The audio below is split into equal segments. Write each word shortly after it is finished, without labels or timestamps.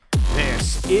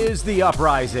This is The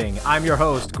Uprising. I'm your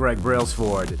host, Greg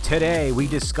Brailsford. Today, we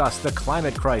discuss the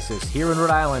climate crisis here in Rhode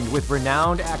Island with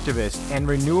renowned activist and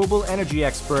renewable energy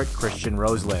expert Christian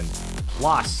Roselund.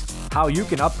 Plus, how you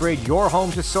can upgrade your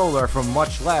home to solar for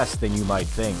much less than you might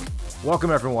think.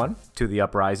 Welcome, everyone, to The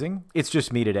Uprising. It's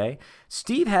just me today.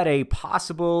 Steve had a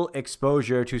possible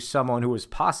exposure to someone who was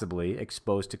possibly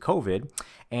exposed to COVID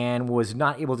and was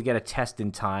not able to get a test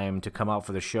in time to come out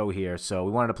for the show here. So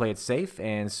we wanted to play it safe,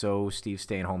 and so Steve's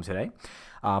staying home today.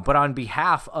 But on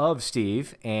behalf of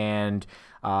Steve and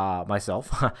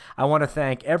myself, I want to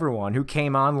thank everyone who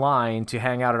came online to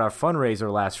hang out at our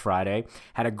fundraiser last Friday.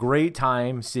 Had a great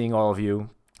time seeing all of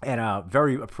you. And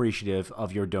very appreciative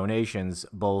of your donations,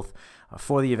 both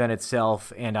for the event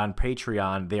itself and on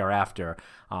Patreon thereafter.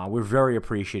 We're very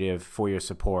appreciative for your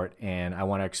support, and I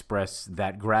want to express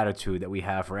that gratitude that we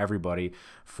have for everybody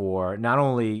for not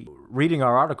only reading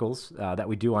our articles that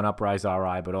we do on Uprise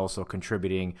RI, but also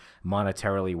contributing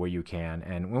monetarily where you can.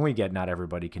 And when we get, not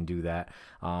everybody can do that,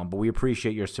 but we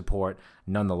appreciate your support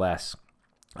nonetheless.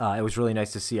 It was really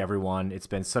nice to see everyone. It's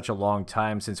been such a long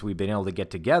time since we've been able to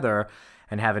get together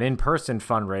and have an in-person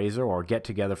fundraiser or get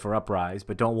together for Uprise.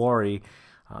 But don't worry,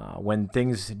 when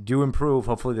things do improve,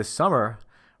 hopefully this summer,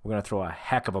 we're going to throw a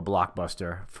heck of a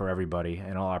blockbuster for everybody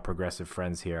and all our progressive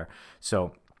friends here.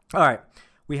 So, all right,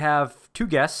 we have two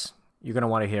guests you're going to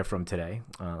want to hear from today.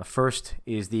 The first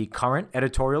is the current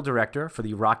editorial director for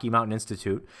the Rocky Mountain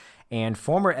Institute and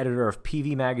former editor of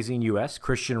PV Magazine US,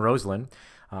 Christian Roselund.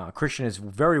 Christian is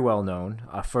very well known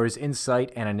for his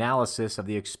insight and analysis of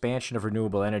the expansion of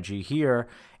renewable energy here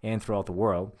and throughout the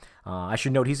world. I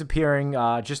should note he's appearing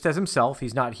just as himself.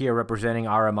 He's not here representing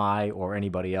RMI or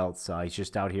anybody else. He's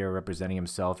just out here representing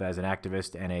himself as an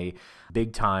activist and a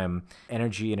big-time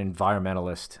energy and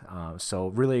environmentalist. So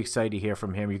really excited to hear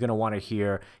from him. You're going to want to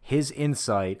hear his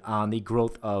insight on the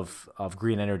growth of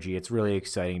green energy. It's really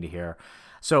exciting to hear.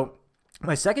 So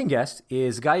my second guest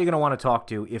is a guy you're going to want to talk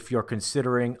to if you're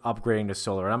considering upgrading to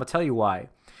solar, and I'm going to tell you why.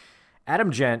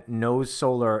 Adam Gent knows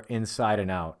solar inside and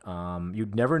out.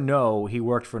 You'd never know he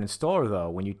worked for an installer,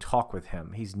 though, when you talk with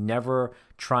him. He's never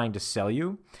trying to sell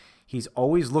you. He's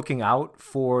always looking out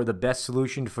for the best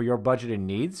solution for your budget and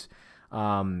needs.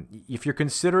 If you're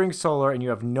considering solar and you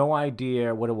have no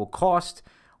idea what it will cost,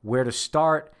 where to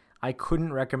start, I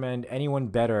couldn't recommend anyone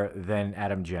better than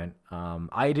Adam Gent.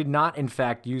 I did not, in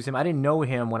fact, use him. I didn't know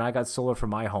him when I got solar for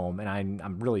my home, and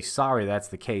I'm really sorry that's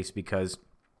the case because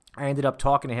I ended up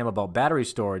talking to him about battery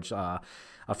storage a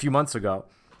few months ago,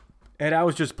 and I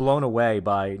was just blown away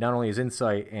by not only his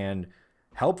insight and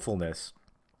helpfulness,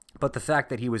 but the fact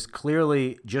that he was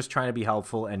clearly just trying to be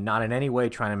helpful and not in any way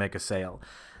trying to make a sale.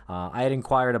 I had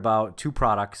inquired about two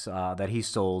products that he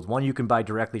sold. One you can buy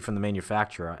directly from the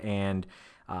manufacturer, and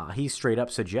he straight up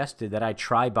suggested that I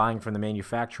try buying from the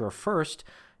manufacturer first,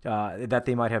 that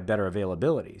they might have better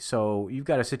availability. So you've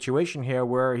got a situation here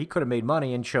where he could have made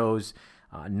money and chose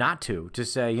not to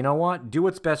say, you know what, do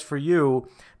what's best for you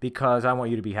because I want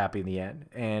you to be happy in the end.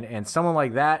 And someone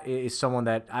like that is someone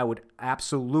that I would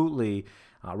absolutely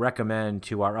recommend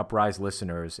to our Uprise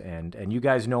listeners. And you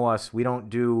guys know us. We don't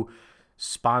do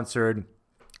sponsored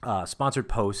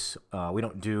posts. We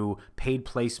don't do paid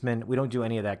placement. We don't do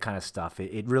any of that kind of stuff.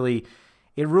 It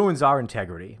ruins our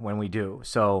integrity when we do.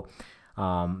 So, we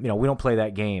don't play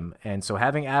that game. And so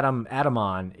having Adam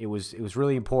on, it was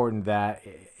really important that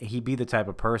he be the type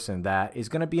of person that is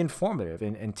going to be informative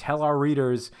and tell our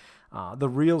readers the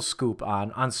real scoop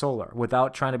on solar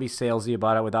without trying to be salesy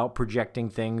about it, without projecting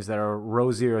things that are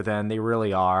rosier than they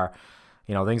really are,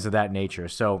 things of that nature.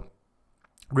 So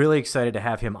really excited to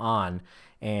have him on.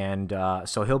 And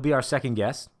so he'll be our second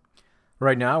guest.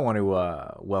 Right now, I want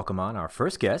to welcome on our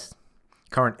first guest,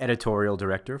 current editorial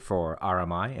director for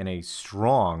RMI and a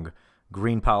strong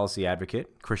green policy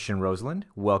advocate, Christian Roselund.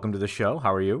 Welcome to the show.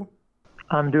 How are you?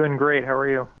 I'm doing great. How are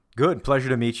you? Good. Pleasure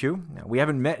to meet you. We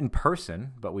haven't met in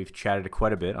person, but we've chatted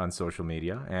quite a bit on social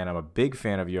media, and I'm a big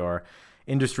fan of your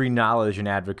industry knowledge and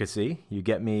advocacy. You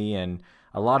get me and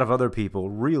a lot of other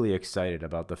people really excited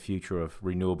about the future of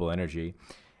renewable energy.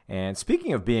 And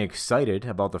speaking of being excited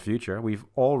about the future, we've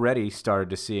already started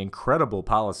to see incredible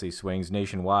policy swings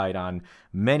nationwide on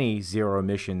many zero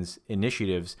emissions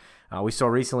initiatives. We saw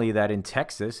recently that in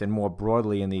Texas and more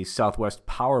broadly in the Southwest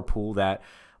Power Pool that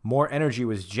more energy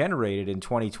was generated in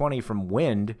 2020 from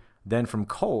wind than from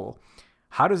coal.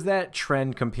 How does that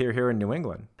trend compare here in New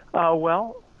England?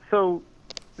 So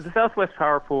the Southwest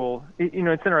Power Pool, it's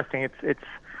interesting. It's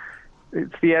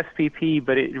the SPP,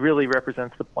 but it really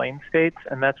represents the Plain States,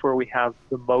 and that's where we have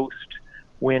the most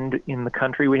wind in the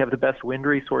country. We have the best wind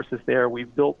resources there.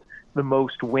 We've built the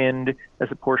most wind as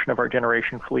a portion of our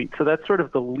generation fleet. So that's sort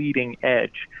of the leading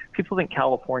edge. People think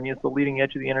California is the leading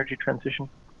edge of the energy transition.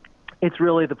 It's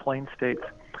really the Plains states.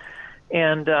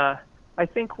 And I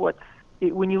think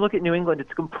when you look at New England,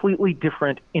 it's a completely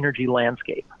different energy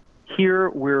landscape. Here,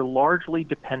 we're largely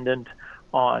dependent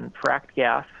on fracked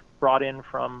gas brought in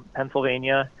from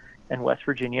Pennsylvania and West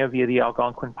Virginia via the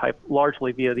Algonquin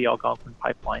largely via the Algonquin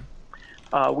pipeline.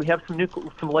 We have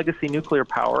some legacy nuclear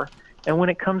power, and when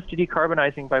it comes to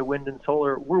decarbonizing by wind and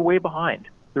solar, we're way behind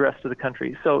the rest of the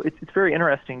country. So it's very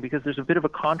interesting because there's a bit of a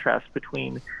contrast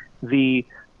between the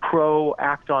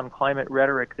pro-act on climate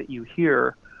rhetoric that you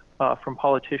hear from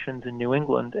politicians in New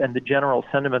England and the general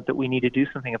sentiment that we need to do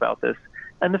something about this,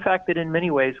 and the fact that in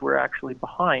many ways we're actually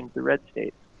behind the red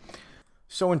states.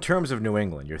 So in terms of New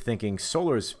England, you're thinking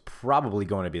solar is probably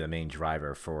going to be the main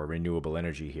driver for renewable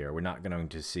energy here. We're not going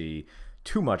to see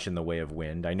too much in the way of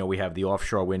wind. I know we have the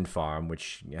offshore wind farm,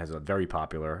 which has a very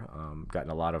popular,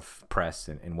 gotten a lot of press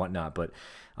and whatnot. But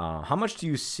how much do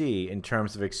you see in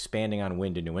terms of expanding on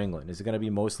wind in New England? Is it going to be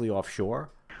mostly offshore?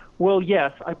 Well,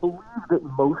 yes. I believe that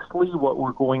mostly what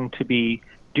we're going to be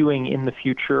doing in the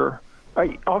future,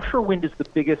 offshore wind is the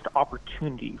biggest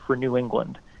opportunity for New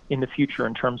England in the future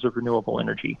in terms of renewable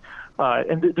energy.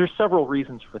 And there's several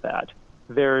reasons for that.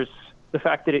 There's the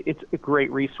fact that it's a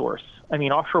great resource. I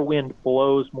mean, offshore wind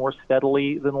blows more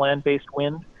steadily than land-based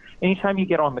wind. Anytime you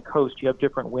get on the coast, you have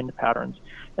different wind patterns.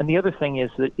 And the other thing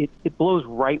is that it blows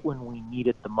right when we need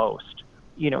it the most.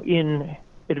 You know, in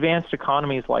advanced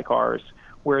economies like ours,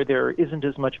 where there isn't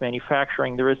as much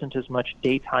manufacturing, there isn't as much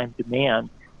daytime demand,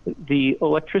 the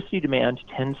electricity demand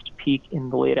tends to peak in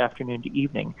the late afternoon to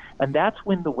evening, and that's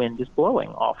when the wind is blowing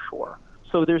offshore.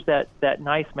 So there's that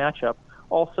nice matchup.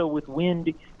 Also with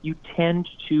wind, you tend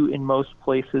to, in most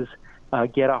places,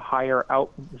 get a higher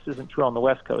output. This isn't true on the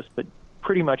West Coast, but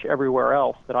pretty much everywhere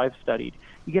else that I've studied.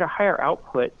 You get a higher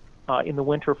output in the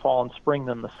winter, fall, and spring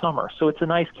than the summer. So it's a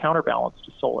nice counterbalance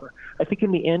to solar. I think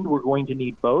in the end, we're going to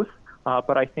need both,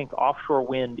 but I think offshore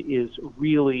wind is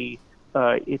really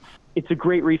it's a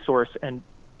great resource, and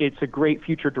it's a great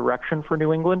future direction for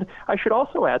New England. I should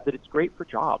also add that it's great for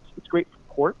jobs. It's great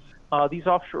for ports. These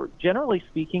offshore, generally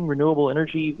speaking, renewable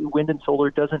energy, wind and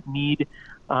solar doesn't need,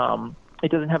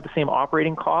 it doesn't have the same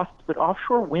operating costs, but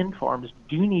offshore wind farms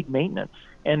do need maintenance.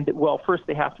 And, well, first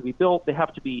they have to be built, they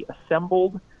have to be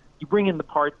assembled. You bring in the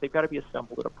parts, they've got to be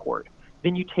assembled at a port.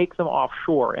 Then you take them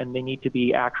offshore, and they need to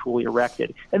be actually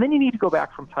erected. And then you need to go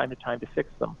back from time to time to fix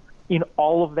them. In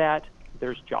all of that,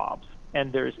 there's jobs,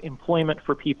 and there's employment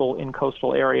for people in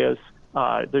coastal areas.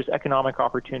 There's economic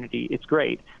opportunity. It's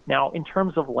great. Now, in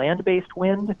terms of land-based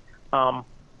wind, our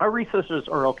resources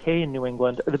are okay in New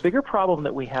England. The bigger problem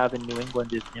that we have in New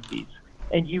England is NIMBYs,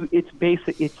 and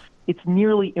it's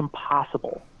nearly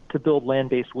impossible to build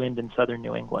land-based wind in southern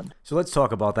New England. So let's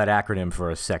talk about that acronym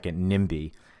for a second,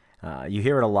 NIMBY. You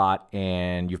hear it a lot,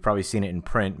 and you've probably seen it in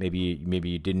print. Maybe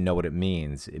you didn't know what it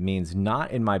means. It means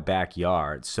not in my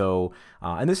backyard. So,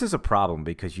 and this is a problem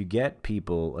because you get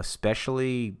people,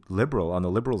 especially liberal on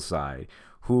the liberal side,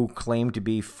 who claim to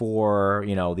be for,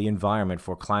 the environment,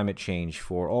 for climate change,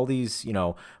 for all these,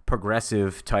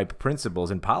 progressive type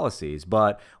principles and policies.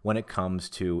 But when it comes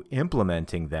to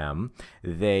implementing them,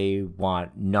 they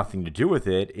want nothing to do with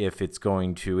it if it's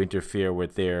going to interfere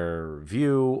with their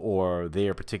view or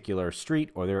their particular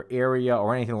street or their area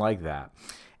or anything like that.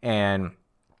 And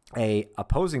a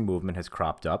opposing movement has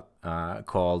cropped up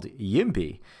called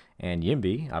YIMBY. And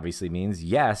YIMBY obviously means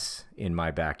yes in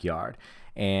my backyard.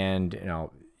 And,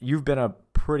 you've been a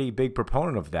pretty big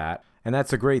proponent of that. And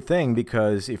that's a great thing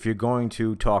because if you're going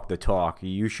to talk the talk,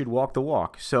 you should walk the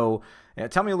walk. So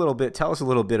tell us a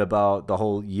little bit about the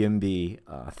whole YIMBY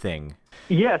thing.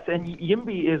 Yes, and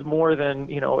YIMBY is more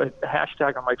than, a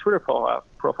hashtag on my Twitter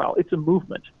profile. It's a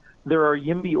movement. There are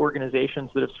YIMBY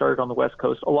organizations that have started on the West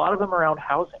Coast, a lot of them around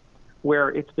housing, where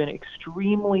it's been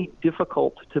extremely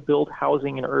difficult to build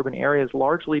housing in urban areas,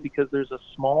 largely because there's a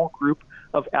small group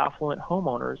of affluent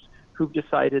homeowners who've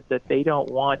decided that they don't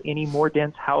want any more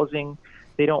dense housing,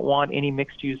 they don't want any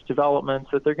mixed-use developments,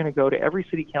 that they're going to go to every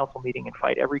city council meeting and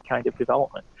fight every kind of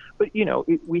development. But,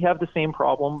 we have the same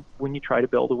problem when you try to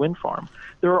build a wind farm.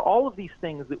 There are all of these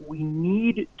things that we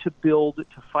need to build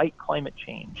to fight climate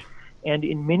change. And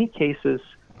in many cases,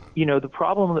 the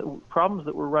problems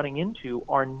that we're running into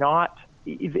are not,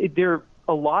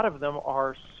 a lot of them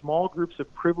are small groups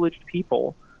of privileged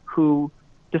people who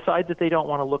decide that they don't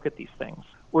want to look at these things,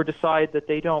 or decide that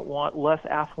they don't want less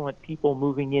affluent people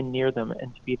moving in near them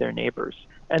and to be their neighbors.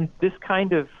 And this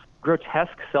kind of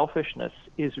grotesque selfishness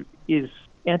is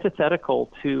antithetical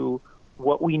to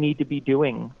what we need to be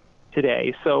doing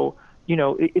today. So,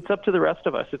 it's up to the rest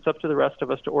of us. It's up to the rest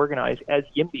of us to organize as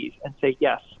YIMBYs and say,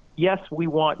 yes, we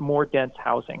want more dense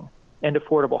housing and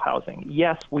affordable housing.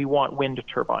 Yes, we want wind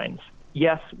turbines.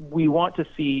 Yes, we want to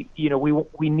see,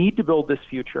 we need to build this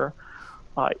future.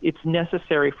 It's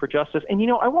necessary for justice. And,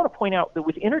 I want to point out that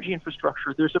with energy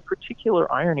infrastructure, there's a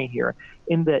particular irony here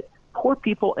in that poor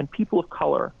people and people of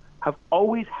color have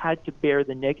always had to bear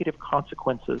the negative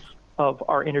consequences of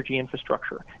our energy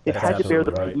infrastructure. They've had to bear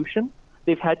the pollution.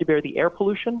 They've had to bear the air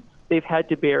pollution. They've had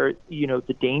to bear,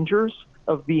 the dangers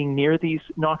of being near these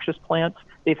noxious plants.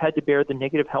 They've had to bear the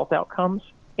negative health outcomes.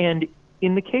 And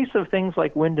in the case of things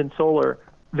like wind and solar,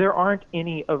 there aren't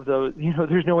any of those,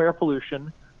 there's no air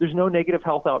pollution. There's no negative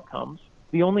health outcomes.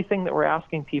 The only thing that we're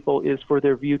asking people is for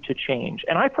their view to change.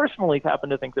 And I personally happen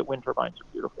to think that wind turbines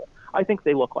are beautiful. I think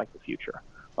they look like the future.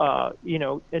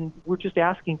 And we're just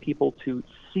asking people to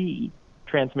see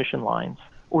transmission lines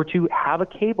or to have a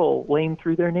cable laying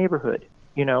through their neighborhood,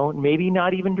 maybe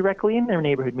not even directly in their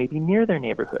neighborhood, maybe near their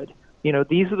neighborhood.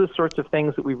 These are the sorts of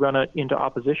things that we run into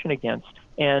opposition against,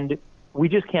 and we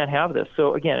just can't have this.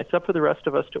 So again, it's up for the rest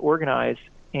of us to organize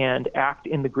and act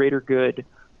in the greater good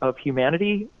of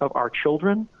humanity, of our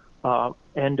children,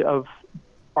 and of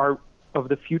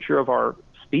the future of our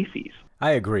species.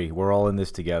 I agree. We're all in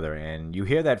this together. And you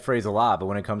hear that phrase a lot, but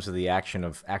when it comes to the action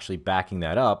of actually backing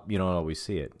that up, you don't always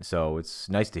see it. So it's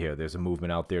nice to hear there's a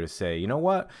movement out there to say, you know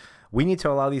what? We need to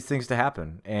allow these things to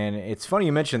happen. And it's funny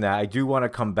you mentioned that. I do want to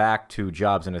come back to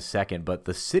jobs in a second, but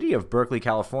the city of Berkeley,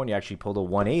 California actually pulled a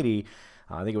 180,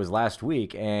 I think it was last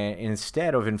week, and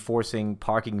instead of enforcing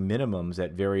parking minimums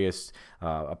at various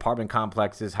apartment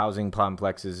complexes, housing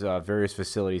complexes, various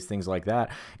facilities, things like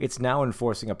that, it's now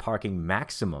enforcing a parking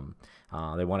maximum.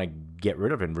 They want to get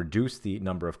rid of and reduce the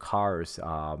number of cars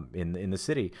in the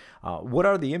city. What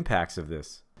are the impacts of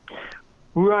this?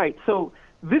 Right. So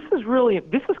this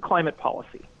is climate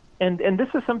policy. And this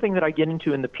is something that I get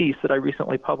into in the piece that I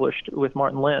recently published with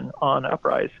Martin Lin on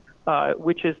Uprise,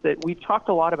 which is that we've talked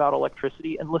a lot about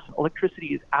electricity. And listen, electricity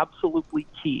is absolutely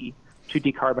key to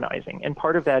decarbonizing. And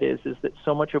part of that is that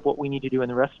so much of what we need to do in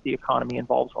the rest of the economy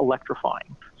involves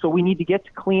electrifying. So we need to get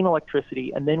to clean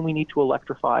electricity, and then we need to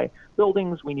electrify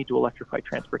buildings, we need to electrify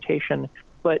transportation.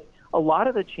 But a lot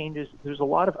of the changes, there's a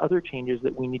lot of other changes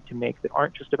that we need to make that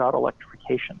aren't just about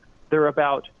electrification. They're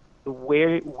about the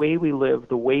way we live,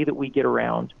 the way that we get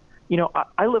around.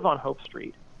 I live on Hope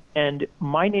Street, and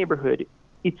my neighborhood,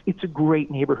 it's a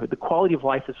great neighborhood. The quality of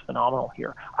life is phenomenal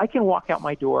here. I can walk out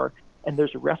my door, and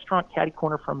there's a restaurant catty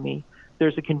corner from me.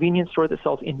 There's a convenience store that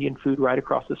sells Indian food right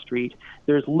across the street.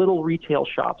 There's little retail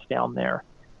shops down there.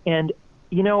 And,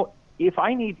 if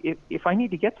I need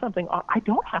to get something, I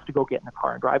don't have to go get in the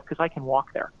car and drive because I can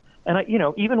walk there. And,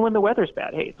 even when the weather's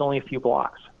bad, hey, it's only a few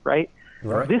blocks, right?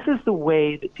 Right. This is the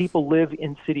way that people live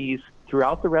in cities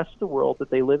throughout the rest of the world, that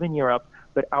they live in Europe.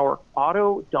 But our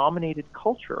auto-dominated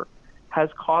culture has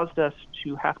caused us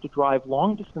to have to drive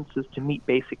long distances to meet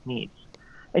basic needs.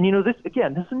 And, this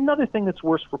is another thing that's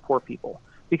worse for poor people,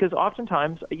 because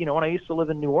oftentimes, when I used to live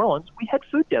in New Orleans, we had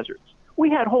food deserts.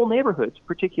 We had whole neighborhoods,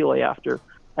 particularly after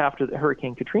the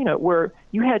Hurricane Katrina, where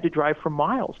you had to drive for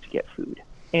miles to get food.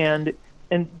 And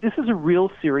this is a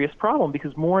real serious problem,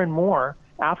 because more and more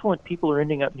affluent people are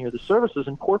ending up near the services,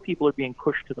 and poor people are being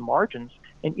pushed to the margins.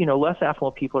 And, less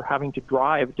affluent people are having to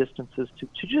drive distances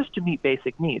to meet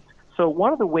basic needs. So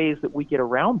one of the ways that we get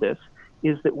around this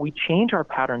is that we change our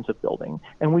patterns of building,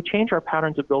 and we change our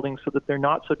patterns of building so that they're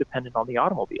not so dependent on the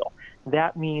automobile.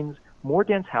 That means more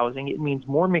dense housing, it means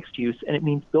more mixed use, and it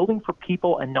means building for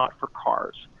people and not for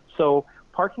cars. So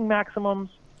parking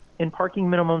maximums and parking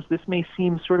minimums, this may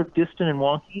seem sort of distant and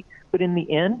wonky, but in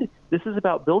the end, this is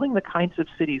about building the kinds of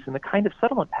cities and the kind of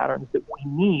settlement patterns that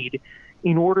we need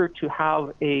in order to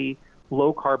have a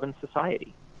low-carbon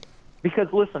society. Because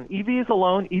listen,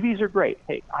 EVs are great.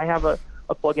 Hey, I have a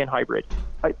plug-in hybrid,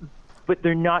 but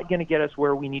they're not going to get us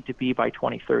where we need to be by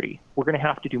 2030. We're going to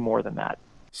have to do more than that.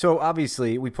 So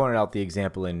obviously, we pointed out the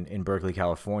example in Berkeley,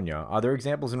 California. Are there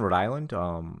examples in Rhode Island?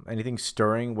 Anything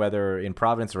stirring, whether in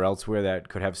Providence or elsewhere, that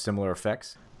could have similar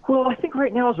effects? Well, I think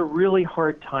right now is a really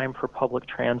hard time for public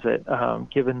transit,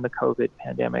 given the COVID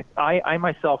pandemic. I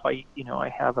myself, I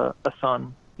have a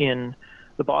son in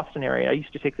the Boston area. I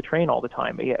used to take the train all the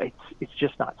time. It's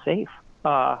just not safe.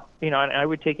 And I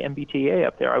would take MBTA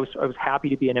up there. I was happy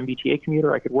to be an MBTA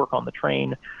commuter. I could work on the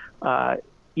train.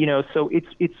 So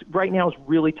it's right now is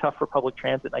really tough for public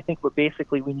transit. And I think what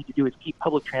basically we need to do is keep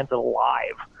public transit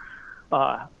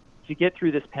alive to get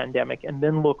through this pandemic, and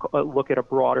then look at a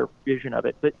broader vision of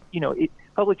it. But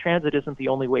public transit isn't the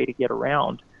only way to get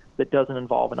around. that doesn't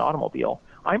involve an automobile.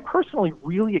 I'm personally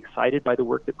really excited by the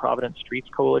work that Providence Streets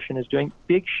Coalition is doing.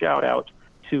 Big shout out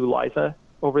to Liza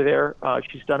over there.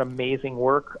 She's done amazing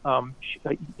work.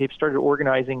 They've started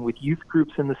organizing with youth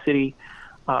groups in the city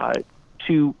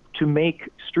to make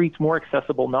streets more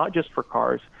accessible, not just for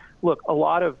cars. Look, a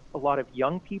lot of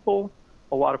young people,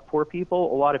 a lot of poor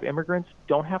people, a lot of immigrants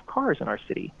don't have cars in our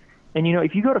city. And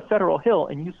if you go to Federal Hill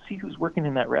and you see who's working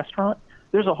in that restaurant,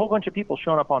 there's a whole bunch of people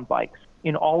showing up on bikes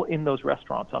in those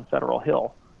restaurants on Federal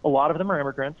Hill. A lot of them are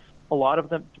immigrants. A lot of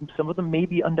them, some of them may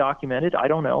be undocumented. I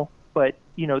don't know, but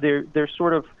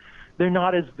they're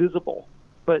not as visible.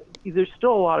 But there's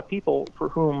still a lot of people for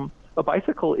whom a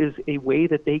bicycle is a way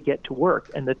that they get to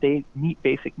work and that they meet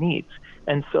basic needs.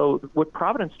 And so what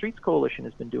Providence Streets Coalition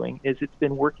has been doing is it's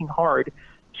been working hard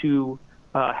to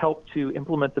help to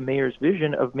implement the mayor's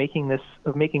vision of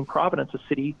making Providence a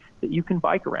city that you can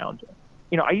bike around.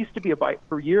 I used to be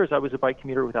for years I was a bike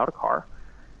commuter without a car,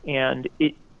 and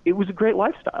it was a great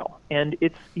lifestyle. And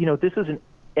this is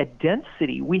a dense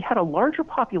city. We had a larger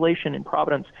population in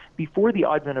Providence before the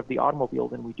advent of the automobile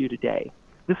than we do today.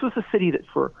 This was a city that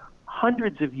for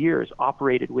hundreds of years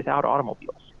operated without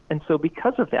automobiles. And so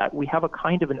because of that, we have a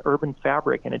kind of an urban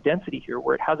fabric and a density here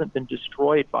where it hasn't been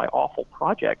destroyed by awful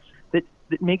projects that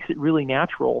makes it really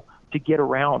natural to get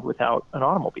around without an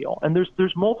automobile. And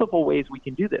there's multiple ways we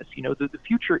can do this. The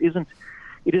future isn't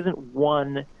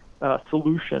one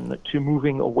solution to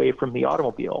moving away from the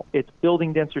automobile. It's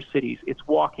building denser cities, it's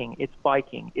walking, it's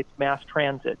biking, it's mass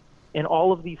transit, and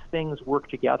all of these things work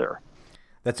together.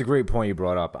 That's a great point you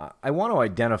brought up. I want to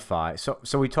identify. So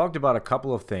we talked about a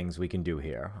couple of things we can do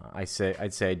here. I'd say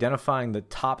identifying the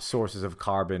top sources of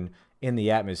carbon in the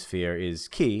atmosphere is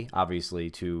key, obviously,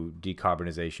 to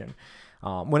decarbonization.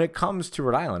 When it comes to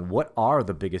Rhode Island, what are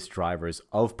the biggest drivers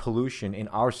of pollution in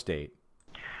our state?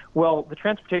 Well, the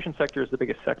transportation sector is the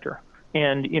biggest sector.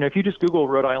 And, if you just Google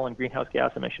Rhode Island greenhouse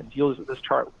gas emissions, you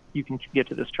can get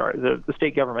to this chart. The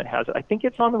state government has it. I think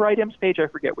it's on the RIDEM's page. I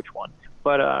forget which one.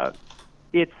 But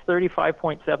it's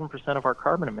 35.7% of our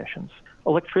carbon emissions.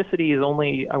 Electricity is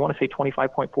only, I want to say,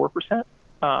 25.4%.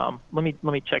 Let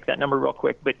me check that number real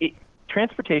quick. But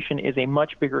transportation is a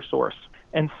much bigger source.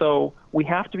 And so we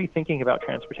have to be thinking about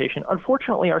transportation.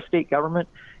 Unfortunately, our state government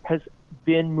has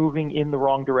been moving in the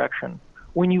wrong direction.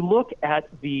 When you look at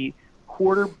the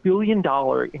 $250 million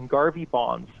in Garvey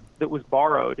bonds that was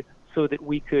borrowed so that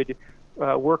we could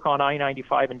work on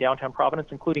I-95 in downtown Providence,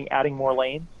 including adding more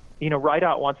lanes,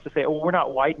 RIDOT wants to say, oh, we're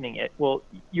not widening it. Well,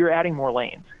 you're adding more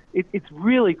lanes. It's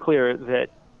really clear that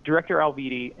Director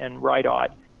Alviti and RIDOT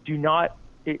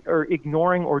are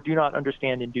ignoring or do not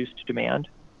understand induced demand.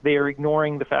 They are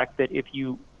ignoring the fact that if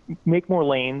you make more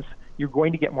lanes, you're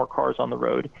going to get more cars on the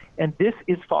road. And this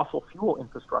is fossil fuel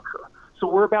infrastructure. So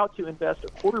we're about to invest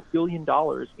 $250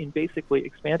 million in basically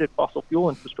expanded fossil fuel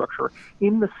infrastructure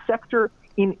in the sector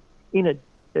in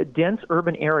a dense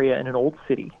urban area in an old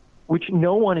city, which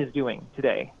no one is doing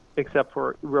today except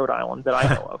for Rhode Island that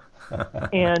I know of.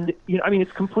 And,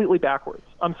 it's completely backwards.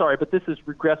 I'm sorry, but this is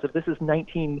regressive. This is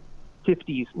 1950s,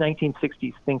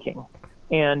 1960s thinking.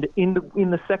 And in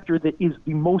the sector that is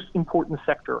the most important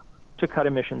sector to cut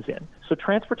emissions in. So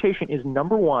transportation is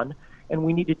number one, and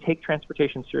we need to take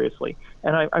transportation seriously.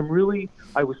 And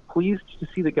I was pleased to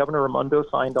see that Governor Raimondo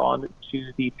signed on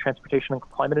to the Transportation and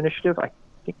Climate Initiative. I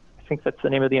think that's the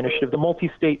name of the initiative, the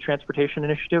Multi-State Transportation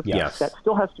Initiative. Yes. That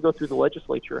still has to go through the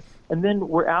legislature. And then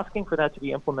we're asking for that to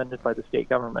be implemented by the state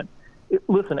government.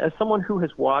 Listen, as someone who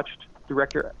has watched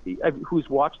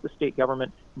the state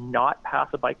government not pass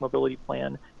a bike mobility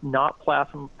plan, not pass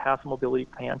a mobility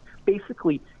plan,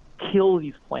 basically kill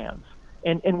these plans.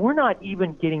 And we're not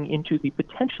even getting into the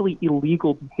potentially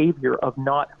illegal behavior of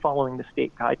not following the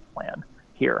state guide plan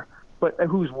here, but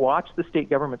who's watched the state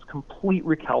government's complete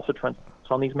recalcitrance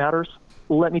on these matters.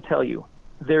 Let me tell you,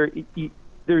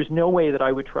 there's no way that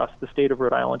I would trust the state of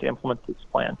Rhode Island to implement this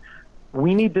plan.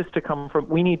 We need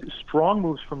strong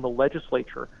moves from the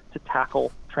legislature to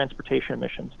tackle transportation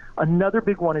emissions. Another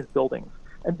big one is buildings.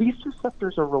 And these two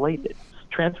sectors are related.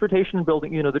 Transportation and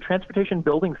building, the transportation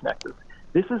buildings nexus.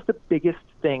 This is the biggest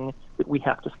thing that we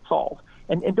have to solve.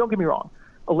 And don't get me wrong,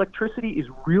 electricity is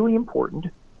really important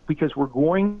because we're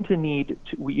going to need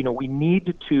we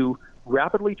need to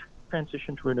rapidly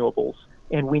transition to renewables,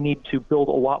 and we need to build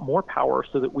a lot more power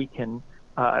so that we can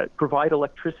provide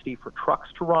electricity for trucks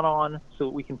to run on, so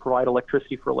that we can provide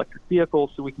electricity for electric vehicles,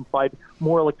 so we can provide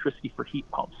more electricity for heat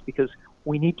pumps, because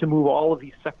we need to move all of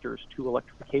these sectors to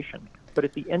electrification. But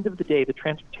at the end of the day, the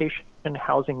transportation and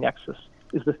housing nexus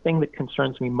is the thing that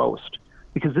concerns me most,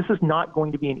 because this is not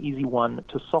going to be an easy one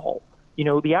to solve.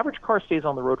 The average car stays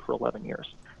on the road for 11 years.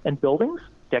 And buildings,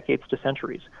 decades to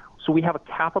centuries. So we have a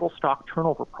capital stock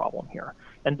turnover problem here.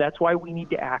 And that's why we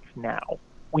need to act now.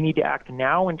 We need to act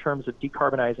now in terms of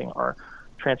decarbonizing our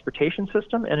transportation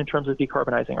system and in terms of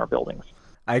decarbonizing our buildings.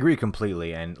 I agree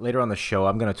completely. And later on the show,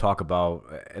 I'm going to talk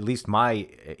about at least my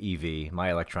EV, my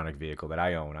electronic vehicle that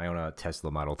I own. I own a Tesla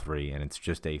Model 3, and it's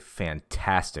just a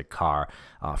fantastic car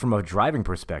from a driving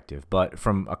perspective. But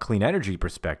from a clean energy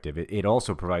perspective, it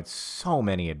also provides so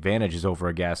many advantages over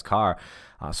a gas car.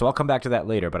 So I'll come back to that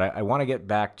later. But I want to get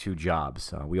back to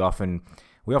jobs. We often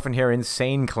hear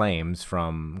insane claims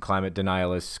from climate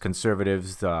denialists,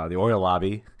 conservatives, the oil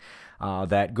lobby,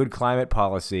 that good climate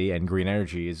policy and green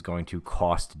energy is going to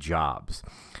cost jobs.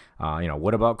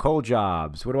 What about coal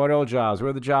jobs? What about oil jobs? Where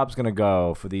are the jobs going to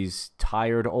go for these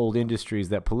tired old industries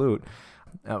that pollute?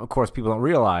 Of course, people don't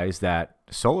realize that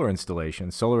solar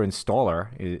installer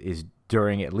is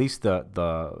during at least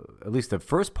the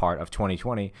first part of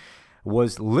 2020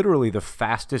 was literally the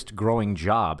fastest growing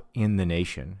job in the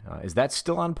nation. Is that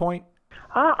still on point?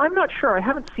 I'm not sure. I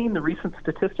haven't seen the recent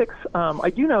statistics. I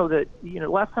do know that,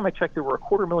 last time I checked, there were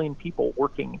 250,000 people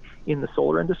working in the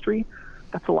solar industry.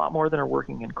 That's a lot more than are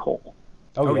working in coal.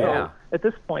 Oh, yeah. So at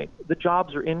this point, the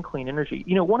jobs are in clean energy.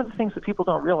 One of the things that people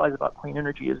don't realize about clean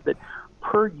energy is that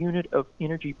per unit of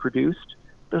energy produced,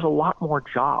 there's a lot more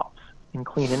jobs in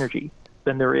clean energy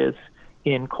than there is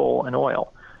in coal and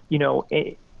oil.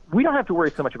 We don't have to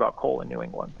worry so much about coal in New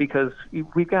England because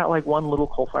we've got like one little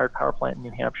coal-fired power plant in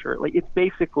New Hampshire.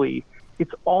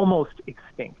 It's almost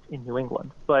extinct in New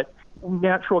England. But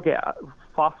natural gas,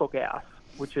 fossil gas,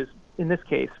 which is in this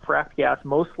case fracked gas,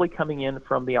 mostly coming in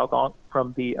from the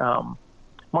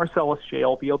Marcellus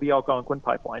Shale, BOB Algonquin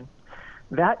pipeline,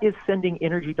 that is sending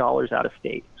energy dollars out of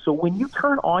state. So when you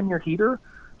turn on your heater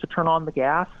to turn on the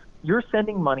gas, you're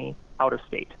sending money out of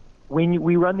state. When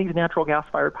we run these natural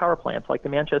gas-fired power plants like the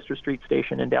Manchester Street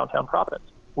Station in downtown Providence,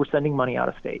 we're sending money out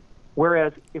of state.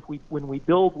 Whereas when we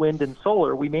build wind and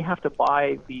solar, we may have to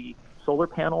buy the solar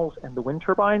panels and the wind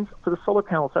turbines. For the solar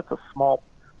panels, that's a small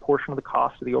portion of the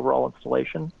cost of the overall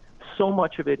installation. So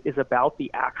much of it is about the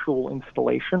actual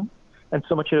installation, and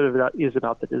so much of it is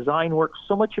about the design work.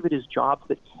 So much of it is jobs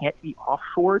that can't be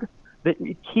offshored, that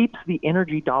it keeps the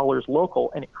energy dollars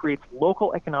local, and it creates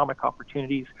local economic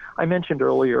opportunities. I mentioned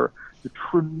earlier the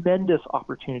tremendous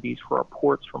opportunities for our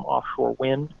ports from offshore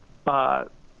wind.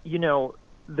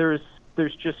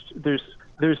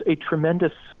 There's a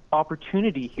tremendous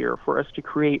opportunity here for us to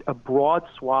create a broad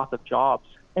swath of jobs,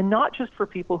 and not just for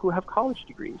people who have college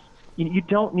degrees. You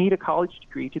don't need a college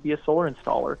degree to be a solar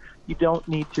installer. You don't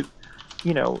need to,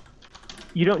 you don't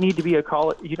need to be you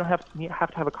don't have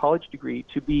to have a college degree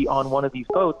to be on one of these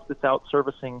boats that's out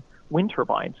servicing wind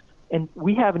turbines. And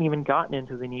we haven't even gotten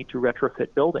into the need to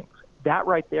retrofit buildings. That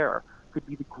right there could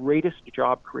be the greatest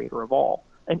job creator of all.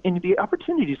 And the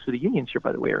opportunities for the unions here,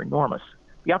 by the way, are enormous.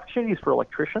 The opportunities for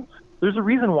electricians, there's a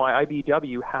reason why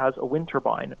IBEW has a wind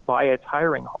turbine by its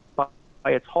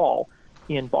hall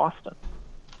in Boston,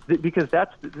 because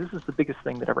this is the biggest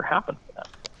thing that ever happened to them.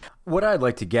 What I'd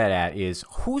like to get at is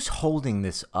who's holding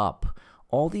this up?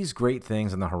 All these great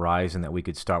things on the horizon that we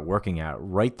could start working at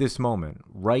right this moment.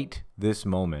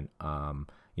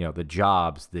 The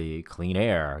jobs, the clean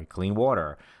air, clean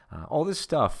water, all this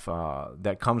stuff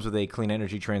that comes with a clean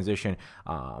energy transition.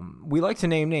 We like to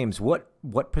name names.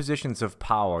 What positions of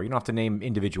power, you don't have to name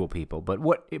individual people, but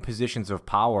what positions of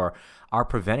power are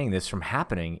preventing this from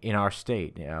happening in our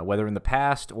state, whether in the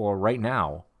past or right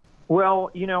now?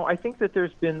 Well, I think that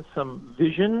there's been some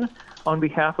vision on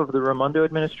behalf of the Raimondo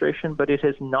administration, but it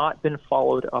has not been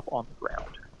followed up on the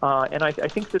ground. And I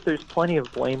think that there's plenty of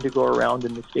blame to go around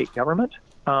in the state government.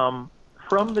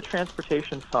 From the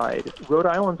transportation side, Rhode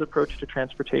Island's approach to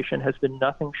transportation has been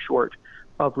nothing short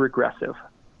of regressive,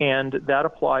 and that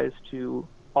applies to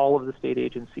all of the state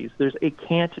agencies. There's a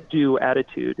can't-do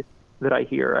attitude that I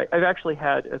hear. I've actually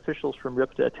had officials from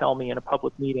RIPTA tell me in a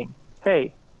public meeting,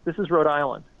 hey, this is Rhode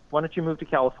Island. Why don't you move to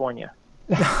California?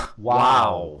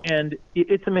 Wow. And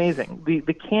it's amazing.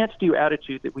 The can't-do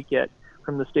attitude that we get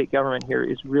from the state government here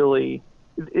is really,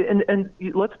 and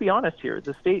let's be honest here,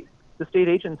 the state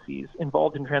agencies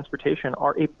involved in transportation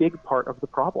are a big part of the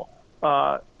problem.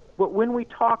 But when we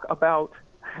talk about,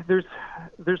 there's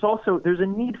a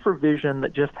need for vision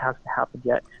that just hasn't happened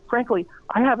yet. Frankly,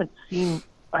 I haven't seen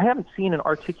an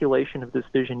articulation of this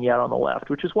vision yet on the left,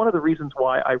 which is one of the reasons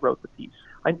why I wrote the piece.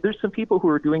 There's some people who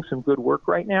are doing some good work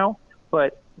right now,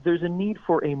 but there's a need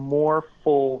for a more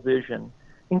full vision,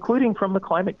 including from the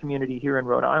climate community here in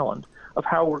Rhode Island, of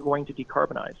how we're going to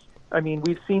decarbonize. I mean,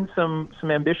 we've seen some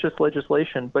ambitious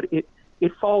legislation, but it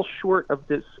falls short of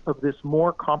this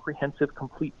more comprehensive,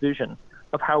 complete vision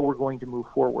of how we're going to move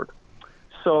forward.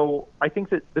 So I think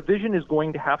that the vision is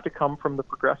going to have to come from the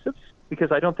progressives,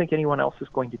 because I don't think anyone else is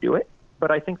going to do it.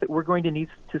 But I think that we're going to need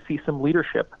to see some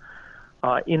leadership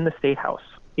in the State House,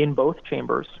 in both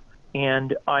chambers.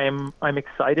 And I'm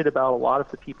excited about a lot of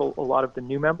the people, a lot of the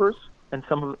new members, and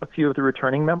a few of the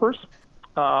returning members.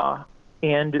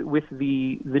 And with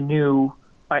the new,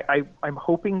 I'm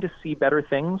hoping to see better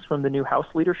things from the new House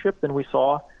leadership than we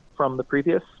saw from the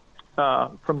previous,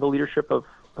 from the leadership of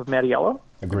Mattiello.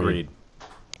 Agreed.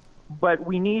 But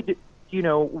we need,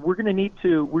 we're going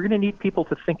to need people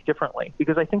to think differently,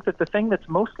 because I think that the thing that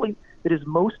is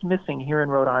most missing here in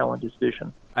Rhode Island is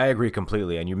vision. I agree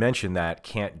completely. And you mentioned that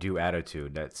can't-do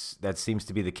attitude. That seems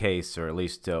to be the case, or at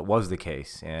least was the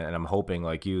case. And I'm hoping,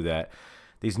 like you, that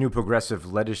these new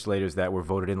progressive legislators that were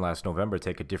voted in last November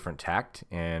take a different tact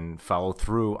and follow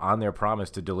through on their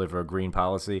promise to deliver a green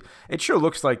policy. It sure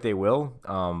looks like they will,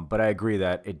 but I agree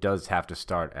that it does have to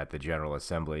start at the General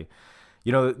Assembly.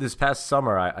 This past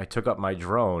summer, I took up my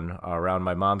drone around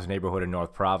my mom's neighborhood in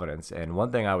North Providence, and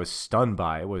one thing I was stunned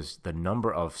by was the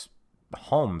number of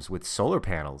homes with solar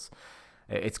panels.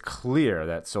 It's clear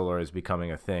that solar is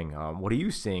becoming a thing. What are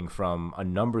you seeing from a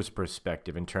numbers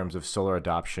perspective in terms of solar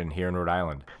adoption here in Rhode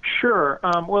Island? Sure.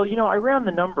 Well, I ran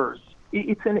the numbers.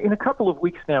 It's in a couple of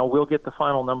weeks now, we'll get the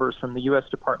final numbers from the U.S.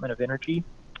 Department of Energy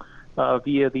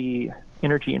via the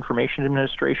Energy Information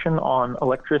Administration on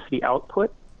electricity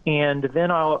output. And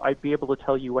then I'd be able to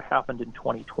tell you what happened in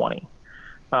 2020.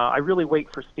 I really wait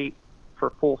for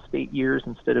full state years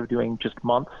instead of doing just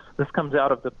months. This comes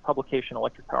out of the publication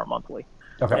Electric Power Monthly.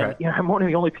 Okay. And, I'm one of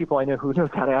the only people I know who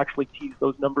knows how to actually tease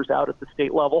those numbers out at the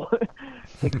state level.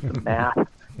 Take some math.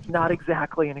 It's not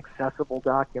exactly an accessible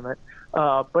document.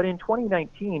 But in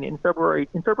 2019, in February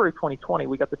 2020,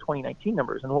 we got the 2019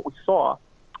 numbers, and what we saw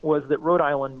was that Rhode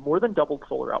Island more than doubled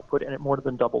solar output, and it more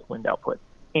than doubled wind output.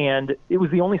 And it was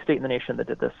the only state in the nation that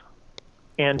did this.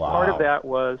 And Part of that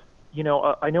was,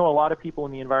 I know a lot of people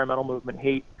in the environmental movement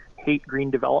hate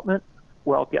green development.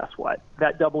 Well, guess what?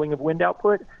 That doubling of wind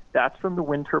output, that's from the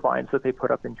wind turbines that they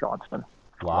put up in Johnston.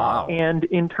 Wow. And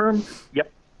in terms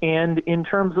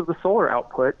of the solar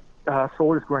output,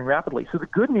 solar is growing rapidly. So the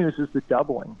good news is the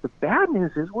doubling. The bad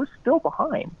news is we're still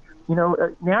behind.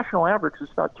 National average is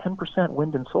about 10%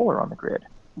 wind and solar on the grid.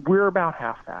 We're about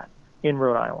half that in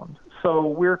Rhode Island. So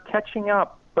we're catching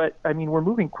up, but we're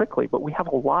moving quickly, but we have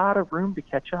a lot of room to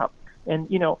catch up. And,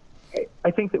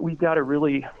 I think that we've got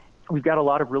a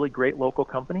lot of really great local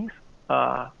companies,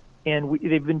 and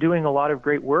they've been doing a lot of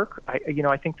great work.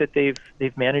 I think that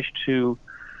they've managed to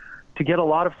get a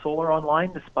lot of solar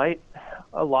online despite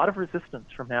a lot of resistance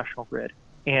from National Grid.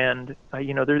 And,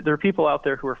 there are people out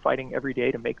there who are fighting every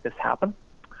day to make this happen.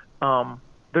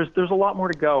 There's a lot more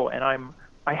to go, and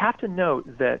I have to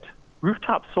note that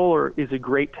rooftop solar is a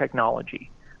great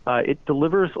technology. It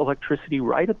delivers electricity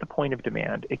right at the point of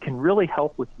demand. It can really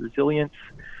help with resilience.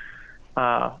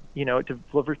 It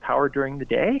delivers power during the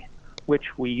day, which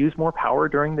we use more power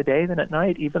during the day than at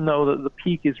night, even though the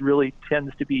peak really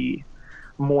tends to be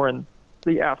more in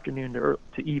the afternoon to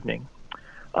evening.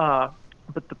 But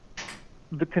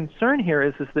the concern here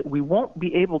is that we won't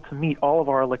be able to meet all of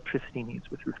our electricity needs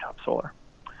with rooftop solar.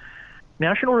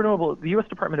 The U.S.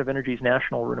 Department of Energy's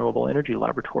National Renewable Energy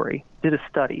Laboratory did a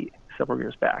study several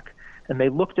years back, and they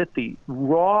looked at the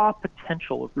raw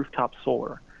potential of rooftop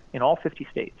solar in all 50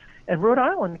 states. And Rhode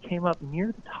Island came up near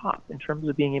the top in terms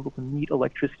of being able to meet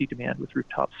electricity demand with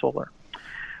rooftop solar.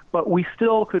 But we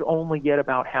still could only get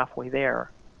about halfway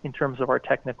there in terms of our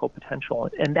technical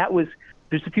potential. And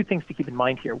there's a few things to keep in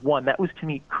mind here. One, that was to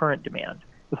meet current demand.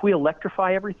 If we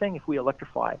electrify everything, if we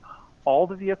electrify all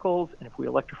the vehicles, and if we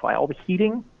electrify all the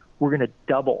heating, we're going to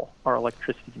double our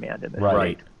electricity demand in this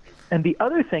right. state. And the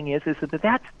other thing is that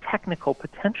that's technical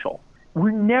potential. We're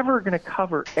never going to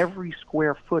cover every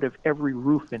square foot of every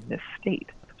roof in this state.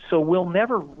 So we'll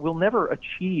never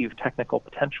achieve technical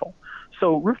potential.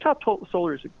 So rooftop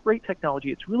solar is a great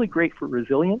technology. It's really great for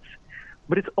resilience,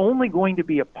 but it's only going to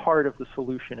be a part of the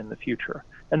solution in the future.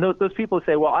 And those people who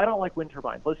say, well, I don't like wind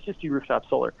turbines, let's just do rooftop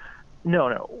solar.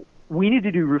 No. We need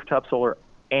to do rooftop solar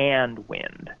and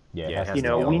wind. Yeah,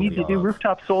 we need to do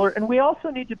rooftop solar, and we also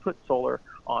need to put solar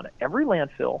on every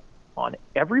landfill, on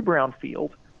every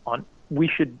brownfield.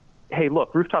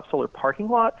 Rooftop solar parking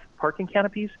lots, parking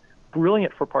canopies,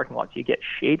 brilliant for parking lots. You get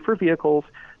shade for vehicles.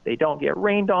 They don't get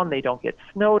rained on. They don't get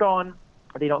snowed on.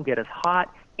 They don't get as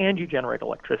hot, and you generate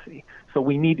electricity. So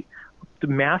we need the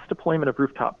mass deployment of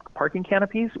rooftop parking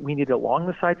canopies. We need it along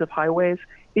the sides of highways.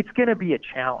 It's going to be a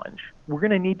challenge. We're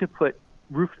going to need to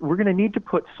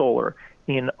put solar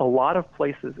in a lot of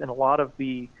places, in a lot of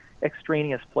the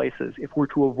extraneous places, if we're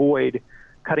to avoid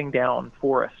cutting down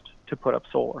forest to put up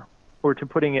solar, or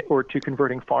to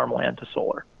converting farmland to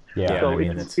solar. Yeah, So I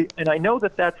mean, and I know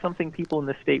that that's something people in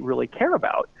the state really care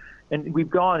about. And we've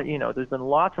gone, there's been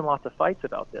lots and lots of fights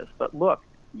about this. But look,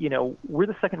 we're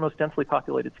the second most densely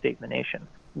populated state in the nation.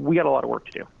 We got a lot of work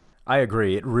to do. I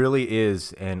agree. It really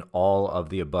is an all of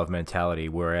the above mentality,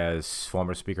 whereas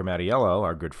former Speaker Mattiello,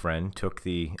 our good friend, took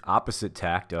the opposite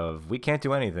tact of we can't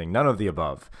do anything, none of the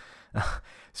above.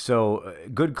 So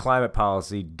good climate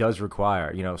policy does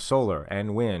require, solar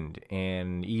and wind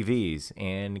and EVs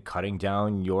and cutting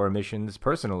down your emissions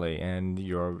personally and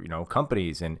your,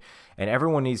 companies and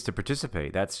everyone needs to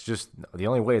participate. That's just the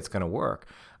only way it's going to work.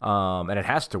 And it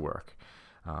has to work.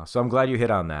 So I'm glad you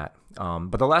hit on that.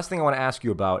 But the last thing I want to ask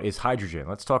you about is hydrogen.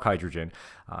 Let's talk hydrogen.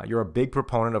 You're a big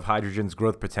proponent of hydrogen's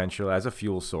growth potential as a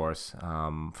fuel source.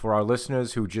 For our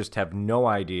listeners who just have no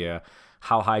idea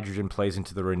how hydrogen plays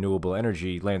into the renewable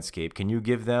energy landscape, can you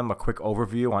give them a quick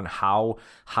overview on how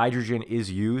hydrogen is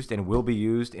used and will be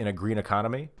used in a green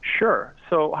economy? Sure.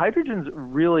 So hydrogen's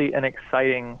really an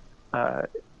exciting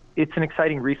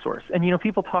resource. And,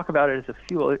 people talk about it as a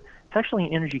fuel. It's actually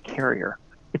an energy carrier.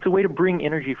 It's a way to bring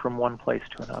energy from one place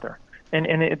to another. And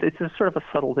it's a sort of a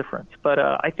subtle difference. But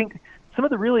I think some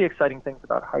of the really exciting things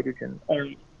about hydrogen are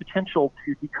the potential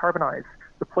to decarbonize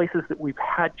the places that we've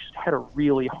just had a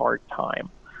really hard time.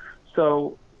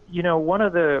 So, one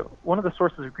of the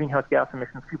sources of greenhouse gas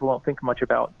emissions people don't think much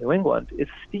about in New England is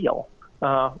steel.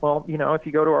 If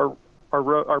you go to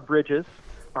our bridges,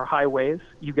 our highways,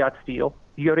 you got steel.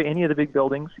 You go to any of the big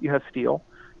buildings, you have steel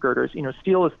girders.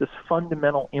 Steel is this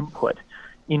fundamental input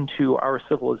into our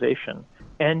civilization.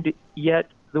 And yet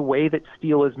the way that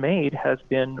steel is made has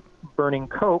been burning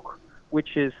coke,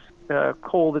 which is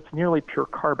coal that's nearly pure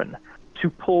carbon, to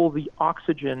pull the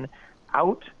oxygen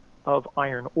out of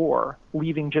iron ore,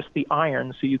 leaving just the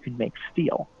iron so you can make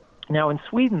steel. Now in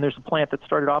Sweden, there's a plant that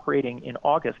started operating in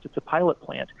August. It's a pilot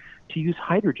plant to use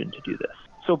hydrogen to do this.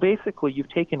 So basically, you've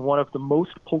taken one of the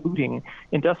most polluting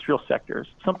industrial sectors,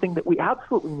 something that we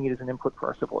absolutely need as an input for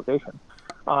our civilization,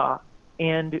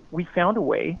 and we found a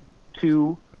way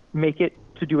to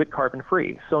do it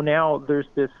carbon-free. So now there's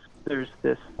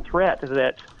this threat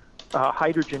that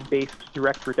hydrogen-based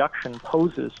direct reduction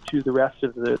poses to the rest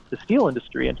of the steel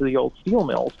industry and to the old steel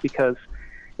mills, because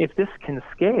if this can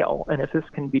scale and if this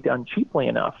can be done cheaply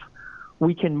enough,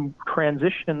 we can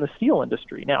transition the steel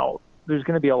industry. Now, there's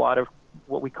going to be a lot of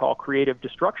what we call creative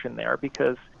destruction there,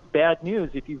 because bad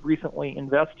news if you've recently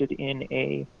invested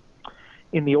in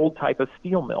the old type of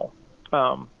steel mill.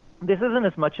 This isn't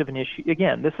as much of an issue.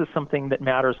 Again, this is something that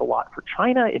matters a lot for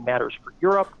China. It matters for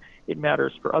Europe. It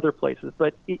matters for other places.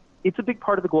 But it's a big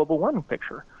part of the global warming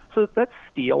picture. So that's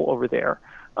steel over there.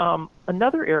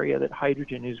 Another area that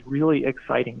hydrogen is really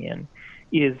exciting in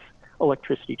is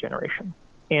electricity generation.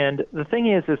 And the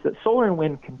thing is that solar and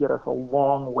wind can get us a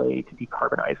long way to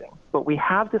decarbonizing. But we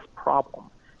have this problem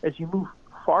as you move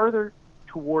farther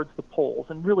towards the poles,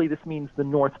 and really this means the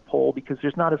North Pole because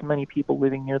there's not as many people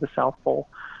living near the South Pole.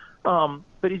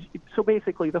 So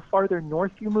basically, the farther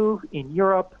north you move in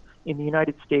Europe, in the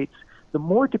United States, the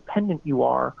more dependent you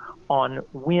are on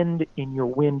wind in your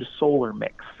wind-solar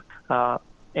mix.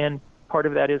 And part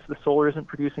of that is the solar isn't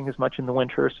producing as much in the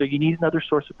winter, so you need another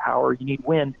source of power. You need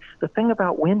wind. The thing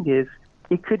about wind is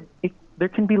there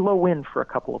can be low wind for a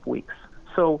couple of weeks.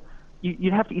 So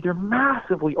you'd have to either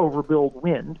massively overbuild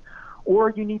wind,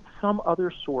 or you need some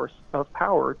other source of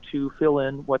power to fill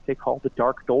in what they call the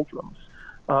dark doldrums.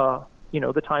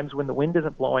 The times when the wind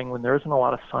isn't blowing, when there isn't a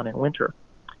lot of sun in winter.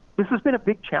 This has been a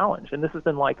big challenge, and this has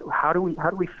been like, how do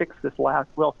we fix this last?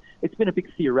 Well, it's been a big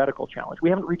theoretical challenge. We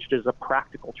haven't reached it as a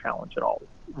practical challenge at all,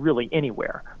 really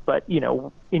anywhere. But,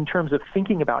 in terms of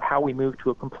thinking about how we move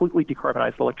to a completely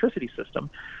decarbonized electricity system,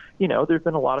 there's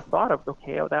been a lot of thought of,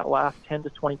 that last 10 to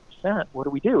 20%, what do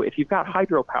we do? If you've got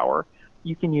hydropower,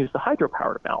 you can use the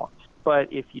hydropower to balance.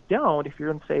 But if you don't, if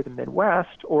you're in, say, the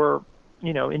Midwest or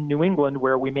in New England,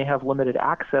 where we may have limited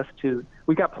access to,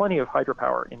 we've got plenty of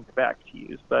hydropower in Quebec to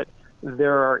use, but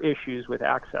there are issues with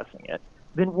accessing it.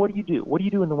 Then what do you do? What do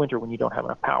you do in the winter when you don't have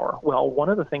enough power? Well, one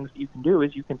of the things that you can do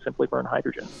is you can simply burn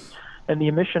hydrogen. And the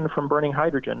emission from burning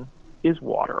hydrogen is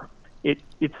water.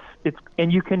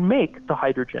 And you can make the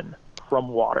hydrogen from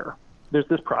water. There's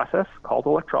this process called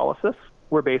electrolysis,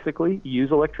 where basically you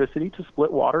use electricity to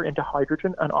split water into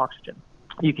hydrogen and oxygen.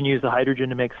 You can use the hydrogen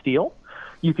to make steel.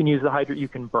 You can use you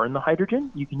can burn the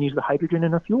hydrogen. You can use the hydrogen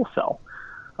in a fuel cell.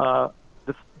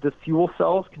 The fuel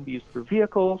cells can be used for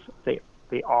vehicles.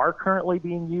 They are currently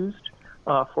being used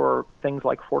for things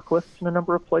like forklifts in a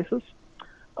number of places.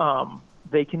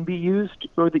 They can be used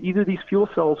for either these fuel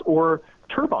cells or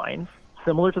turbines,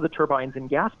 similar to the turbines in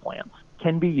gas plants,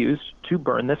 can be used to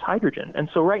burn this hydrogen. And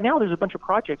so right now there's a bunch of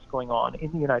projects going on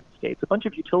in the United States. A bunch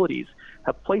of utilities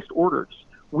have placed orders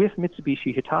with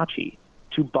Mitsubishi Hitachi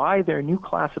to buy their new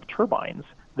class of turbines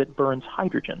that burns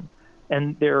hydrogen.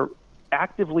 And they're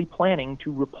actively planning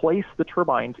to replace the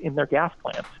turbines in their gas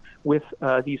plants with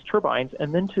these turbines,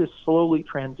 and then to slowly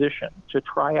transition to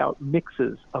try out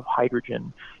mixes of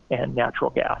hydrogen and natural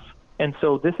gas. And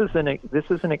so this is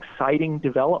an exciting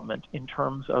development in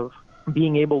terms of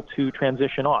being able to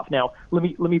transition off. Now, let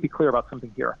me be clear about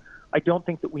something here. I don't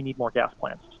think that we need more gas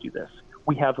plants to do this.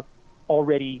 We have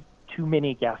already too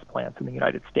many gas plants in the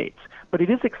United States. But it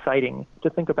is exciting to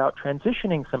think about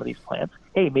transitioning some of these plants.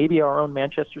 Hey, maybe our own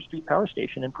Manchester Street Power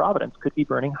Station in Providence could be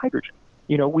burning hydrogen.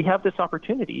 We have this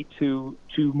opportunity to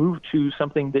move to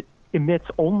something that emits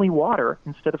only water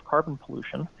instead of carbon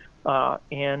pollution,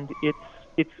 and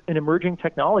it's an emerging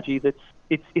technology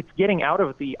it's getting out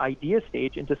of the idea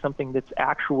stage into something that's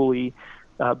actually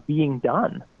being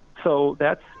done. So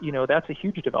that's a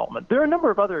huge development. There are a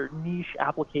number of other niche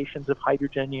applications of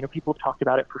hydrogen. People have talked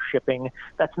about it for shipping.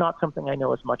 That's not something I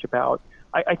know as much about.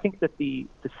 I think that the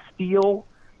steel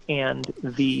and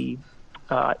the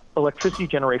electricity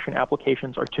generation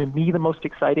applications are, to me, the most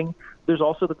exciting. There's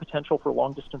also the potential for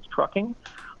long-distance trucking.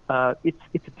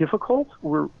 It's difficult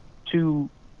to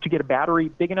get a battery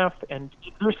big enough, and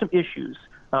there's some issues,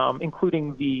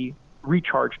 including the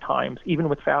recharge times, even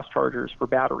with fast chargers for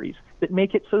batteries, that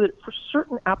make it so that for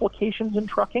certain applications in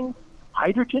trucking,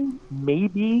 hydrogen may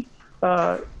be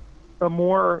a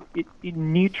more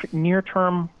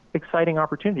near-term exciting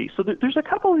opportunity. So there's a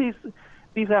couple of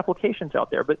these applications out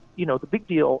there, but the big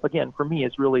deal again for me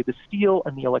is really the steel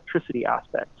and the electricity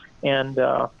aspect. And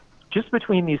just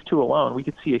between these two alone, we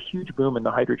could see a huge boom in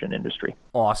the hydrogen industry.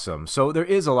 Awesome. So there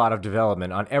is a lot of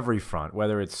development on every front,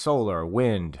 whether it's solar,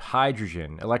 wind,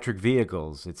 hydrogen, electric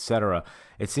vehicles, etc.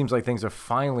 It seems like things are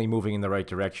finally moving in the right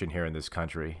direction here in this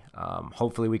country.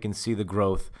 Hopefully we can see the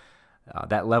growth,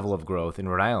 that level of growth in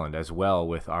Rhode Island as well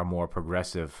with our more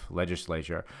progressive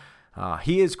legislature.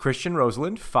 He is Christian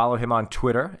Roselund. Follow him on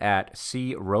Twitter at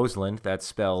 @CRoselund. That's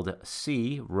spelled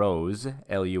C-Rose,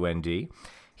 L-U-N-D.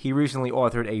 He recently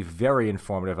authored a very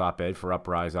informative op-ed for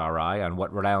Uprise RI on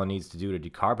what Rhode Island needs to do to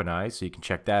decarbonize, so you can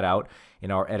check that out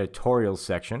in our editorials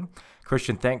section.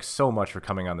 Christian, thanks so much for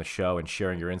coming on the show and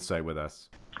sharing your insight with us.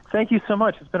 Thank you so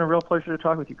much. It's been a real pleasure to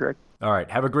talk with you, Greg. All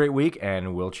right. Have a great week,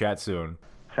 and we'll chat soon.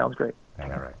 Sounds great.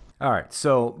 All right.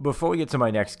 So before we get to my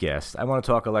next guest, I want to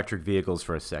talk electric vehicles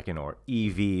for a second, or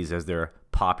EVs as they're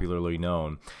popularly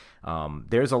known.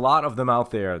 There's a lot of them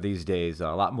out there these days, a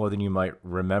lot more than you might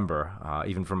remember,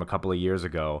 even from a couple of years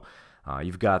ago.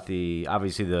 You've got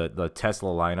obviously the Tesla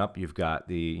lineup. You've got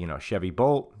the Chevy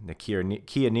Bolt, the Kia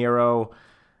Niro.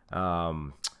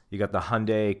 You got the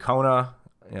Hyundai Kona.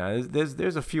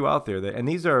 There's a few out there and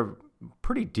these are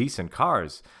pretty decent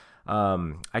cars.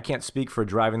 I can't speak for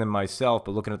driving them myself,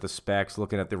 but looking at the specs,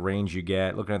 looking at the range you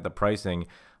get, looking at the pricing,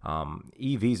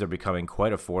 EVs are becoming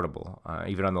quite affordable,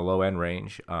 even on the low end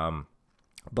range.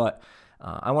 But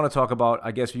I want to talk about,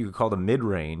 I guess you could call the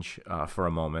mid-range for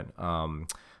a moment.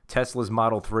 Tesla's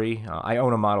Model 3. I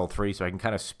own a Model 3, so I can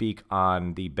kind of speak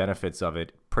on the benefits of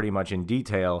it pretty much in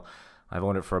detail. I've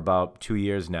owned it for about 2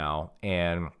 years now,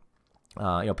 and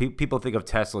people think of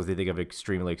Teslas, they think of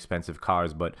extremely expensive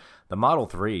cars, but the Model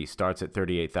 3 starts at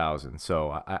 $38,000.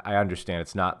 So I understand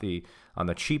it's not on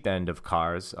the cheap end of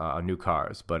cars, new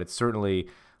cars, but it's certainly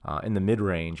in the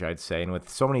mid-range, I'd say. And with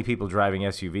so many people driving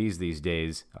SUVs these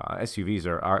days,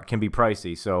 SUVs can be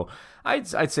pricey. So I'd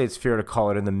say it's fair to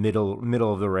call it in the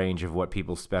middle of the range of what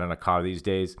people spend on a car these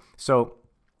days. So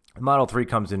Model 3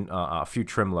 comes in a few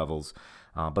trim levels.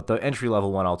 But the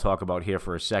entry-level one I'll talk about here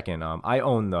for a second. I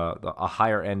own a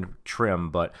higher-end trim,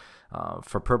 but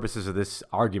for purposes of this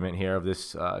argument here, of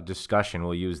this discussion,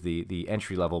 we'll use the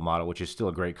entry-level model, which is still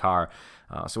a great car.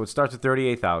 So it starts at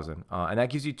 $38,000, and that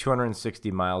gives you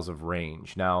 260 miles of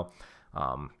range. Now,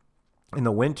 in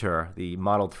the winter, the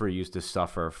Model 3 used to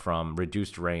suffer from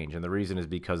reduced range, and the reason is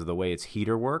because of the way its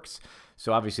heater works.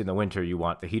 So obviously in the winter, you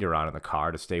want the heater on in the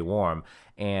car to stay warm.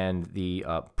 And the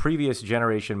previous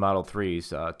generation Model 3s,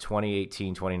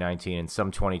 2018, 2019, and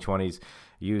some 2020s,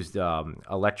 used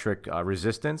electric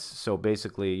resistance. So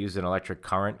basically used an electric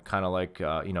current, kind of like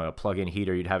a plug-in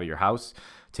heater you'd have at your house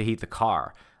to heat the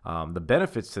car. The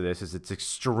benefits to this is it's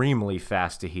extremely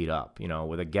fast to heat up.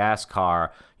 With a gas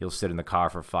car, you'll sit in the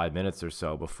car for 5 minutes or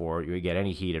so before you get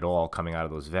any heat at all coming out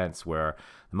of those vents, where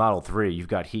the Model 3, you've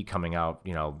got heat coming out,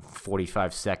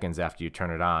 45 seconds after you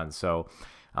turn it on. So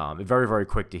very, very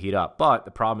quick to heat up. But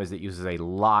the problem is it uses a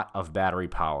lot of battery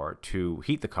power to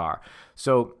heat the car.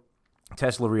 So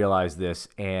Tesla realized this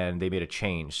and they made a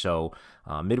change. So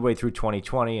midway through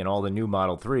 2020, and all the new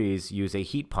Model 3s use a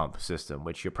heat pump system,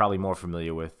 which you're probably more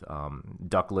familiar with.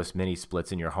 Ductless mini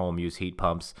splits in your home use heat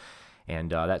pumps,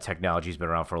 and that technology's been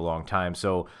around for a long time.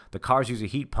 So the cars use a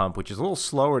heat pump, which is a little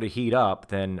slower to heat up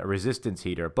than a resistance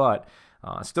heater, but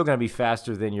still going to be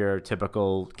faster than your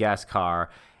typical gas car,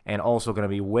 and also going to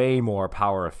be way more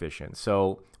power efficient.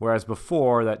 So whereas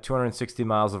before, that 260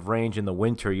 miles of range in the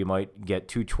winter, you might get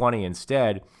 220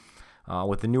 instead,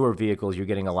 with the newer vehicles, you're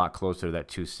getting a lot closer to that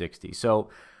 260. So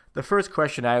the first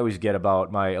question I always get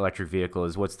about my electric vehicle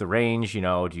is, what's the range? You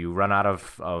know, do you run out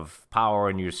of power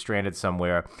and you're stranded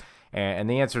somewhere? And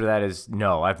the answer to that is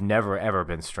no. I've never, ever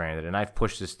been stranded. And I've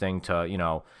pushed this thing to,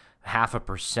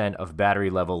 0.5% of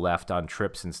battery level left on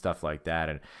trips and stuff like that.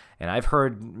 And I've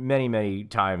heard many, many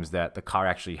times that the car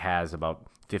actually has about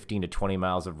 15 to 20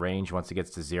 miles of range once it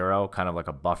gets to zero, kind of like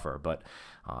a buffer. But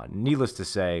needless to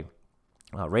say,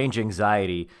 range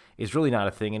anxiety is really not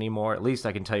a thing anymore. At least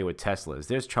I can tell you with Teslas.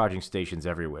 There's charging stations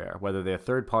everywhere, whether they're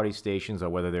third-party stations or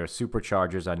whether they're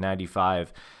superchargers on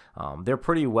 95. They're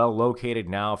pretty well located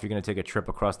now. If you're going to take a trip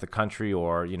across the country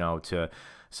or, to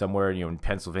somewhere, in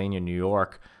Pennsylvania, New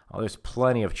York, there's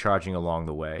plenty of charging along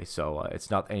the way. So it's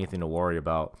not anything to worry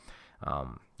about.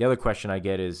 The other question I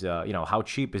get is, how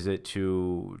cheap is it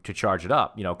to charge it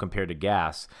up, compared to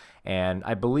gas? And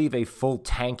I believe a full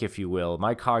tank, if you will,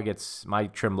 my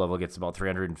trim level gets about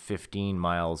 315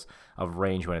 miles of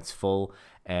range when it's full.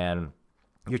 And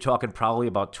you're talking probably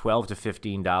about $12 to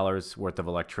 $15 worth of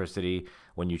electricity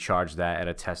when you charge that at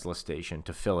a Tesla station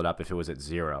to fill it up if it was at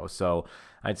zero. So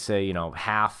I'd say,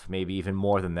 half, maybe even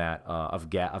more than that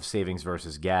of savings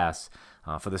versus gas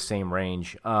for the same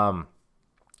range.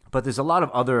 But there's a lot of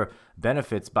other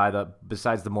benefits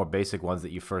besides the more basic ones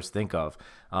that you first think of.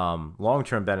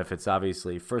 Long-term benefits,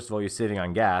 obviously. First of all, you're saving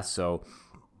on gas. So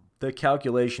the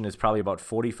calculation is probably about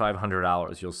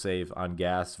 $4,500 you'll save on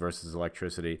gas versus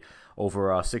electricity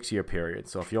over a 6-year period.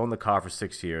 So if you own the car for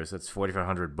 6 years, that's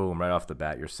 $4,500, boom, right off the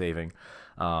bat, you're saving.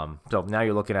 So now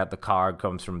you're looking at the car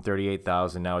comes from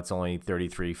 $38,000, now it's only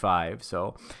 $33,500.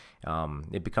 So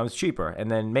it becomes cheaper.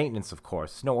 And then maintenance, of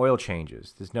course. No oil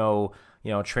changes. There's no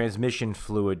transmission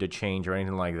fluid to change or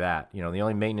anything like that. The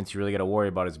only maintenance you really got to worry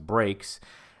about is brakes.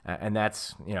 And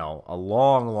that's, a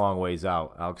long, long ways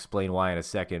out. I'll explain why in a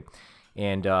second.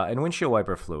 And windshield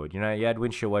wiper fluid. You add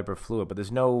windshield wiper fluid, but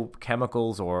there's no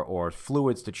chemicals or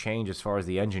fluids to change as far as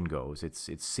the engine goes.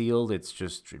 It's sealed. It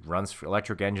runs.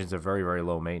 Electric engines are very, very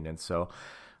low maintenance, so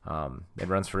it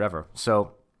runs forever.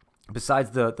 So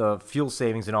besides the fuel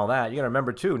savings and all that, you got to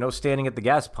remember too, no standing at the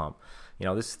gas pump.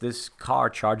 This car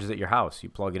charges at your house. You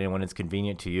plug it in when it's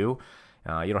convenient to you.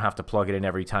 You don't have to plug it in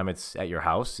every time it's at your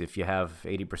house. If you have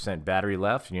 80% battery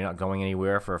left and you're not going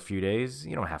anywhere for a few days,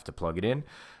 you don't have to plug it in.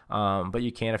 But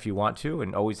you can if you want to,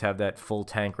 and always have that full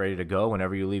tank ready to go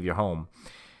whenever you leave your home.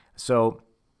 So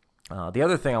the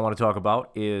other thing I want to talk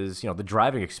about is, the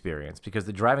driving experience, because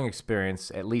the driving experience,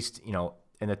 at least,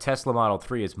 in the Tesla Model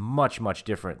 3 is much, much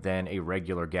different than a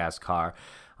regular gas car.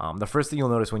 The first thing you'll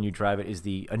notice when you drive it is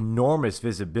the enormous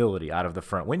visibility out of the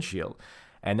front windshield.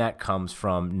 And that comes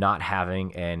from not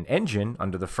having an engine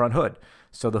under the front hood.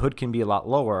 So the hood can be a lot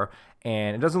lower,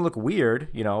 and it doesn't look weird,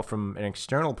 from an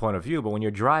external point of view, but when you're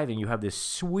driving, you have this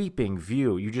sweeping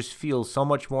view. You just feel so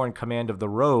much more in command of the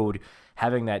road,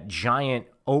 having that giant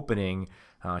opening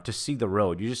to see the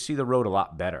road. You just see the road a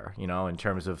lot better, in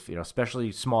terms of,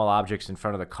 especially small objects in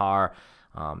front of the car.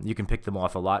 You can pick them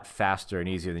off a lot faster and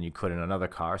easier than you could in another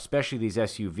car, especially these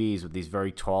SUVs with these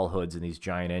very tall hoods and these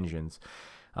giant engines.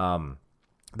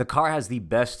 The car has the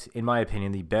best, in my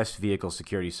opinion, the best vehicle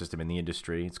security system in the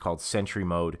industry. It's called Sentry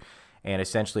Mode, and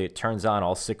essentially it turns on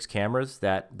all 6 cameras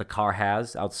that the car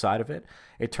has outside of it.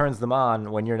 It turns them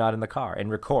on when you're not in the car and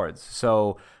records.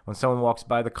 So when someone walks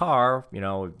by the car,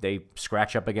 they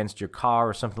scratch up against your car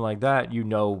or something like that, you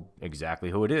know exactly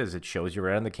who it is. It shows you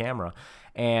right on the camera.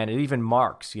 And it even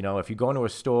marks, if you go into a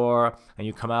store and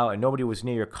you come out and nobody was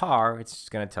near your car, it's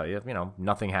just going to tell you,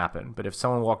 nothing happened. But if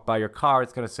someone walked by your car,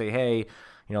 it's going to say, hey,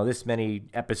 this many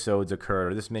episodes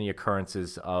occurred, or this many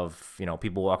occurrences of,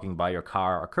 people walking by your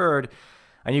car occurred,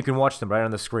 and you can watch them right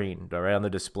on the screen, right on the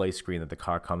display screen that the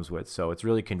car comes with. So it's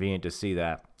really convenient to see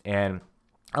that. And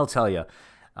I'll tell you,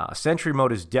 Sentry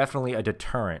Mode is definitely a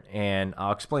deterrent, and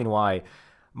I'll explain why.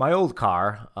 My old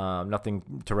car,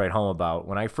 nothing to write home about.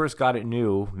 When I first got it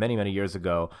new, many, many years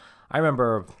ago, I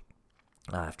remember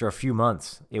after a few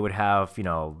months, it would have,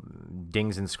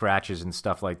 dings and scratches and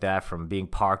stuff like that from being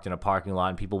parked in a parking lot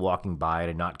and people walking by it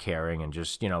and not caring and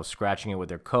just, scratching it with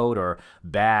their coat or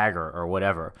bag or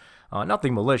whatever.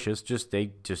 Nothing malicious,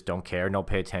 they just don't care, don't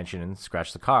pay attention and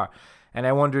scratch the car. And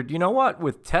I wondered,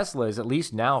 with Teslas, at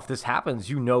least now if this happens,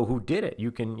 who did it.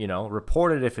 You can,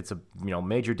 report it if it's a,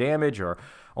 major damage or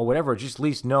whatever, just at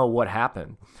least know what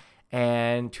happened.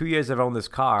 And 2 years I've owned this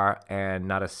car and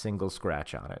not a single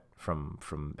scratch on it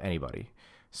from anybody.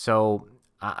 So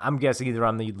I'm guessing either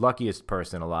I'm the luckiest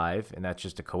person alive, and that's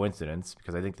just a coincidence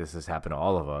because I think this has happened to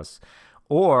all of us,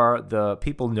 or the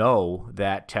people know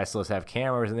that Teslas have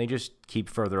cameras and they just keep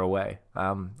further away.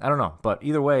 I don't know, but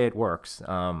either way it works.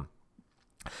 And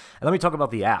let me talk about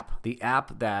the app. The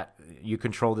app that you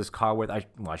control this car with, I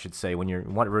should say, when you're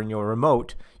in your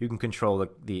remote, you can control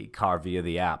the car via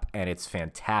the app, and it's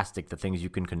fantastic, the things you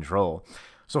can control.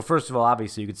 So first of all,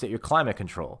 obviously, you can set your climate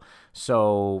control.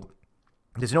 So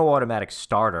there's no automatic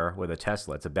starter with a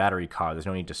Tesla. It's a battery car. There's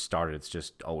no need to start it. It's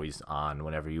just always on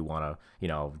whenever you want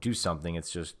to, do something.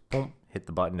 It's just, boom, hit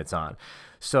the button, it's on.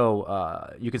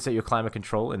 So you can set your climate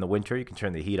control. In the winter, you can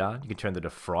turn the heat on. You can turn the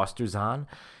defrosters on.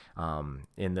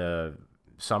 In the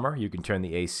summer, you can turn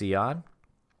the AC on.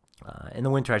 In the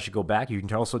winter, I should go back. You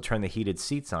can also turn the heated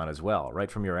seats on as well, right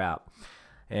from your app.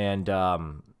 And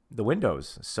the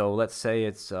windows. So let's say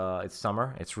it's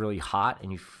summer, it's really hot,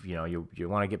 and you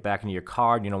want to get back into your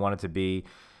car, and you don't want it to be,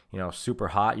 super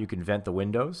hot. You can vent the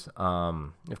windows.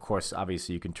 Of course,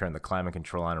 obviously, you can turn the climate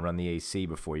control on and run the AC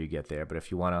before you get there. But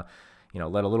if you want to,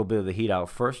 let a little bit of the heat out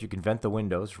first, you can vent the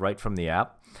windows right from the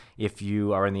app. If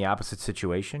you are in the opposite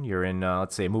situation, you're in,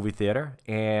 let's say, a movie theater,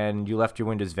 and you left your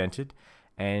windows vented,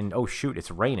 and, oh, shoot, it's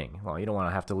raining. Well, you don't want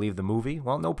to have to leave the movie.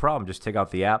 Well, no problem. Just take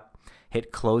out the app,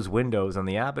 hit close windows on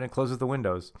the app, and it closes the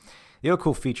windows. The other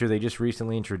cool feature they just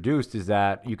recently introduced is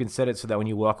that you can set it so that when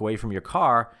you walk away from your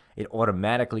car, it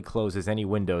automatically closes any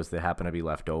windows that happen to be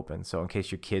left open. So in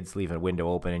case your kids leave a window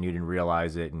open and you didn't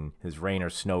realize it and there's rain or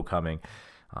snow coming,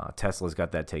 Tesla's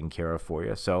got that taken care of for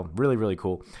you. So really, really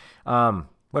cool.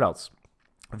 What else?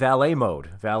 Valet mode.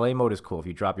 Valet mode is cool. If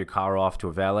you drop your car off to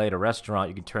a valet at a restaurant,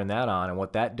 you can turn that on. And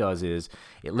what that does is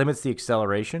it limits the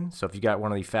acceleration. So if you got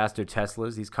one of the faster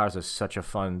Teslas, these cars are such a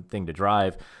fun thing to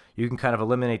drive. You can kind of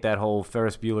eliminate that whole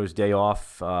Ferris Bueller's Day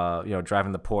Off,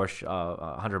 driving the Porsche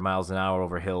 100 miles an hour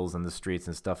over hills and the streets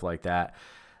and stuff like that.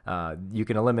 You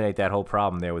can eliminate that whole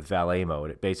problem there with valet mode.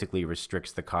 It basically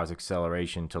restricts the car's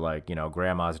acceleration to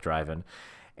grandma's driving.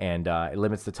 And it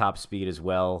limits the top speed as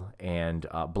well, and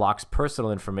blocks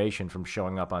personal information from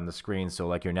showing up on the screen. So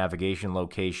like your navigation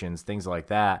locations, things like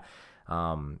that,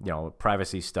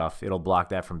 privacy stuff, it'll block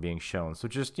that from being shown. So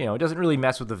just, it doesn't really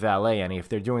mess with the valet any. If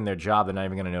they're doing their job, they're not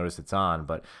even going to notice it's on.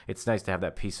 But it's nice to have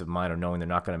that peace of mind of knowing they're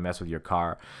not going to mess with your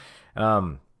car.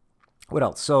 What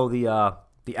else? So the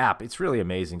app, it's really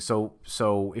amazing.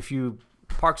 So if you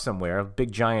park somewhere, a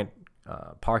big giant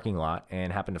parking lot,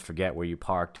 and happen to forget where you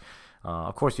parked,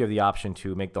 of course, you have the option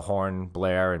to make the horn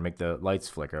blare and make the lights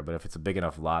flicker, but if it's a big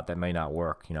enough lot, that may not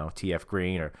work, TF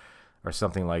green or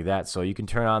something like that. So you can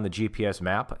turn on the GPS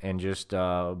map and just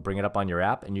bring it up on your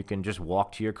app, and you can just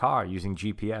walk to your car using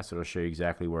GPS. It'll show you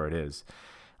exactly where it is.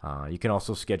 You can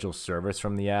also schedule service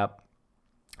from the app.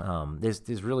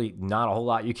 There's really not a whole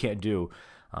lot you can't do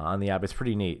on the app. It's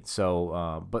pretty neat.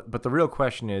 So, but the real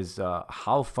question is,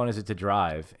 how fun is it to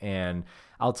drive? And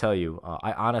I'll tell you,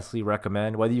 I honestly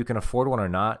recommend, whether you can afford one or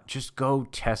not, just go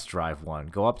test drive one.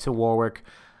 Go up to Warwick,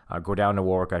 go down to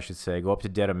Warwick, I should say. Go up to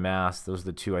Dedham, Mass. Those are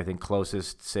the two, I think,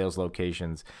 closest sales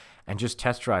locations. And just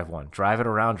test drive one. Drive it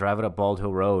around, drive it up Bald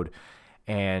Hill Road.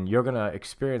 And you're going to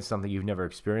experience something you've never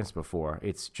experienced before.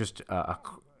 It's just a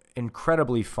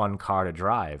incredibly fun car to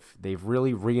drive. They've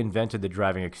really reinvented the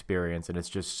driving experience, and it's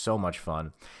just so much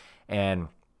fun. And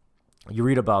you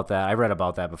read about that. I read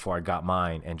about that before I got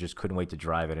mine and just couldn't wait to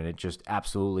drive it, and it just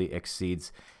absolutely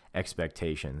exceeds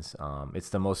expectations. It's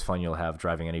the most fun you'll have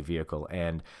driving any vehicle.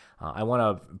 And I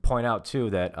want to point out, too,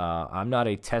 that I'm not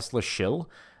a Tesla shill.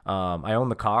 I own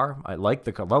the car. I love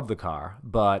the car,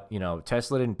 but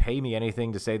Tesla didn't pay me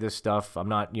anything to say this stuff. I'm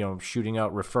not, shooting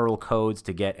out referral codes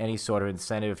to get any sort of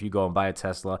incentive if you go and buy a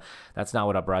Tesla. That's not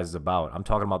what Uprise is about. I'm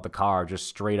talking about the car just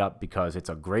straight up because it's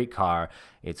a great car.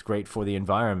 It's great for the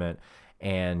environment.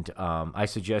 And I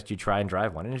suggest you try and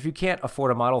drive one. And if you can't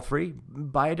afford a Model 3,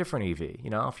 buy a different EV.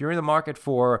 If you're in the market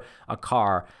for a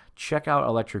car, check out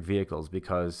electric vehicles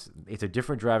because it's a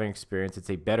different driving experience.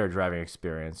 It's a better driving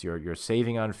experience. You're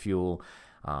saving on fuel,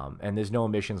 and there's no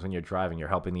emissions when you're driving. You're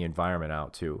helping the environment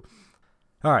out too.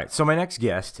 All right, so my next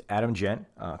guest, Adam Gent,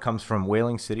 comes from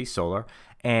Whaling City Solar,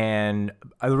 and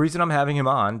the reason I'm having him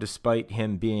on, despite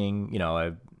him being,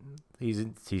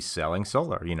 he's selling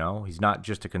solar. He's not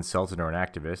just a consultant or an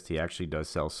activist. He actually does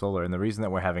sell solar, and the reason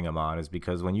that we're having him on is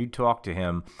because when you talk to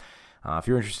him, if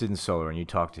you're interested in solar and you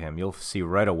talk to him, you'll see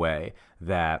right away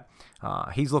that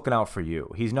he's looking out for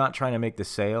you. He's not trying to make the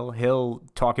sale. He'll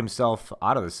talk himself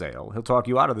out of the sale. He'll talk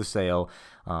you out of the sale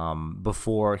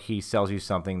before he sells you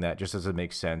something that just doesn't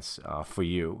make sense for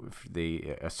you.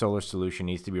 A solar solution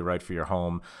needs to be right for your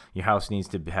home. Your house needs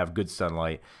to have good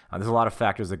sunlight. There's a lot of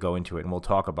factors that go into it, and we'll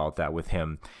talk about that with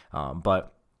him.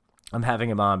 But I'm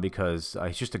having him on because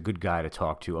he's just a good guy to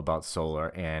talk to about solar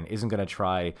and isn't going to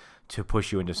try to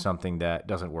push you into something that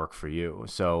doesn't work for you.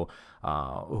 So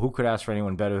who could ask for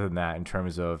anyone better than that in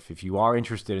terms of if you are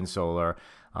interested in solar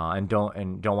and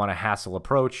don't want a hassle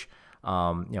approach,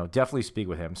 definitely speak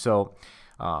with him. So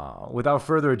without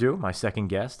further ado, my second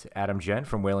guest, Adam Gent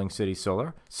from Whaling City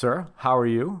Solar. Sir, how are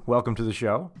you? Welcome to the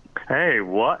show. Hey,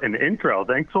 what an intro.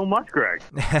 Thanks so much, Greg.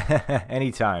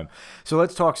 Anytime. So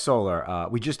let's talk solar.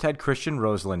 We just had Christian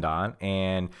Roselund on,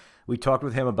 and we talked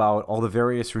with him about all the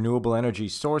various renewable energy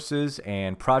sources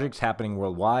and projects happening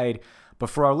worldwide. But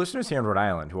for our listeners here in Rhode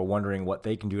Island who are wondering what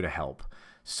they can do to help,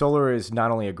 solar is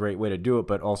not only a great way to do it,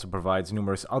 but also provides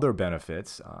numerous other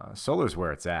benefits. Solar is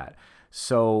where it's at.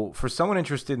 So for someone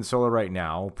interested in solar right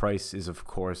now, price is, of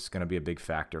course, going to be a big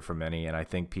factor for many, and I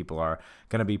think people are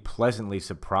going to be pleasantly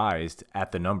surprised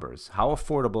at the numbers. How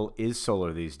affordable is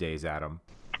solar these days, Adam?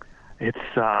 It's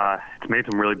made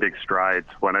some really big strides.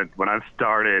 When I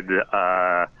started,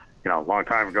 a long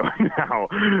time ago now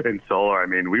in solar, I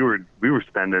mean, we were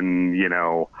spending,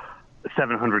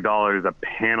 $700 a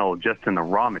panel just in the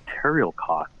raw material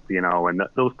costs, and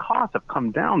those costs have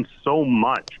come down so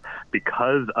much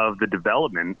because of the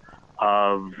development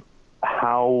of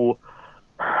how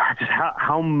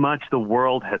much the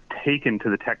world has taken to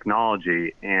the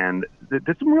technology. And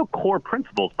there's some real core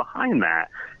principles behind that.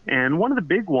 And one of the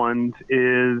big ones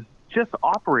is just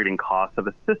operating costs of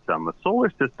a system. A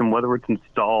solar system, whether it's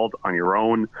installed on your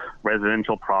own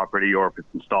residential property or if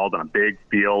it's installed on a big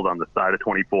field on the side of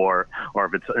 24, or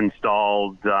if it's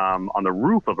installed on the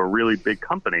roof of a really big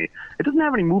company, it doesn't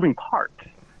have any moving parts.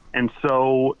 And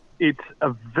so it's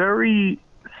a very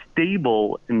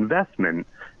stable investment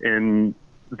in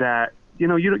that, you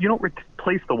don't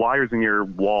replace the wires in your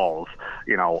walls,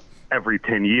 every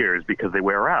 10 years because they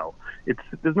wear out.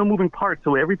 There's no moving parts,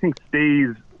 so everything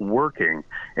stays working.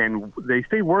 And they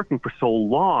stay working for so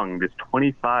long, this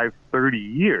 25, 30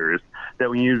 years, that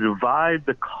when you divide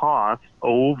the cost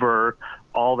over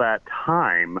all that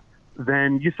time,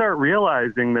 then you start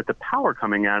realizing that the power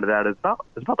coming out of that is about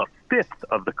a fifth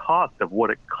of the cost of what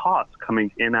it costs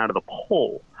coming in out of the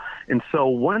pole. And so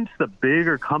once the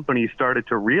bigger companies started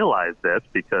to realize this,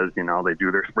 because, they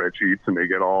do their spreadsheets and they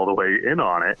get all the way in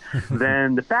on it,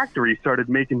 then the factory started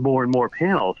making more and more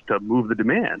panels to move the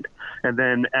demand. And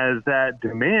then as that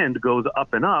demand goes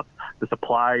up and up, the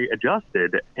supply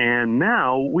adjusted. And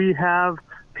now we have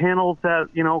panels that,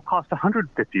 cost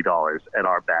 $150 at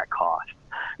our back cost.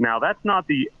 Now, that's not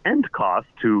the end cost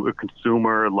to a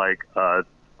consumer like a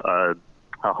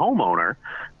homeowner,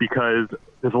 because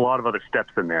there's a lot of other steps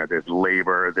in there. There's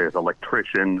labor, there's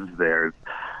electricians, there's,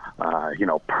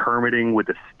 permitting with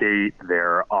the state.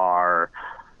 There are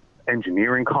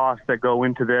engineering costs that go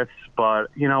into this. But,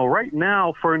 right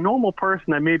now, for a normal person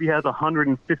that maybe has a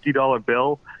 $150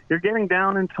 bill, you're getting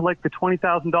down into like the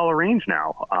 $20,000 range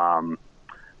now,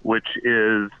 which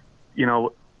is,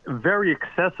 very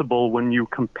accessible when you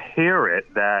compare it,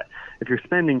 that if you're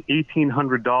spending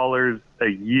 $1,800 a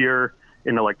year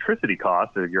in electricity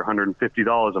costs, your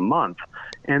 $150 a month.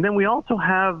 And then we also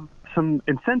have some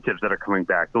incentives that are coming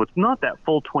back. So it's not that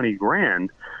full 20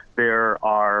 grand. There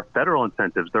are federal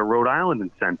incentives, there are Rhode Island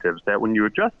incentives that when you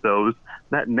adjust those,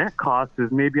 that net cost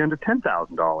is maybe under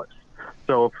 $10,000.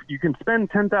 So if you can spend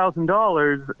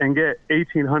 $10,000 and get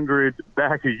 $1,800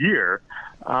 back a year,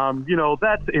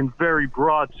 that's in very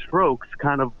broad strokes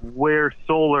kind of where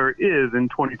solar is in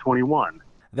 2021.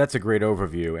 That's a great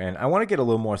overview, and I want to get a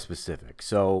little more specific.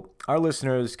 So our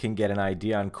listeners can get an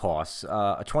idea on costs.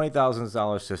 A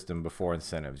 $20,000 system before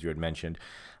incentives, you had mentioned,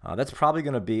 that's probably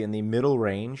going to be in the middle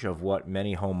range of what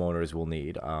many homeowners will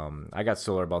need. I got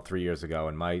solar about 3 years ago,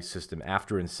 and my system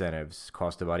after incentives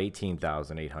cost about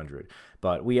 $18,800.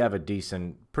 But we have a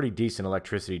pretty decent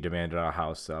electricity demand at our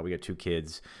house. We got 2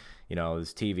 kids.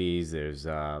 There's TVs. There's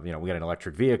we got an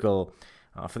electric vehicle.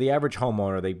 For the average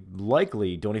homeowner, they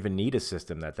likely don't even need a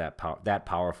system that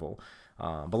powerful.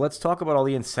 But let's talk about all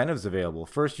the incentives available.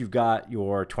 First, you've got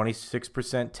your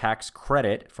 26% tax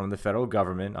credit from the federal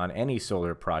government on any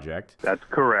solar project. That's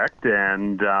correct.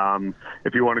 And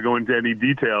if you want to go into any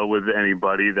detail with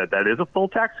anybody, that is a full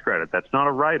tax credit. That's not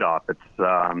a write-off. It's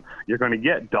you're going to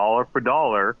get dollar for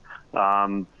dollar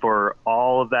for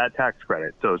all of that tax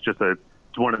credit. So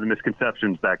it's one of the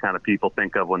misconceptions that kind of people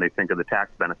think of when they think of the tax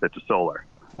benefit to solar.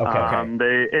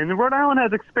 Okay. And Rhode Island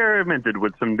has experimented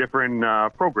with some different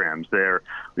programs. There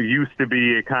used to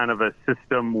be a kind of a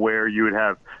system where you would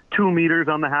have 2 meters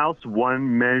on the house,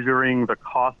 one measuring the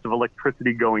cost of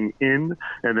electricity going in,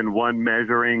 and then one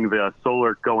measuring the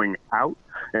solar going out.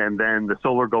 And then the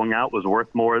solar going out was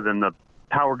worth more than the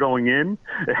power going in,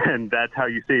 and that's how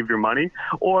you save your money.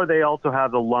 Or they also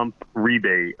have the lump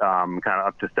rebate, kind of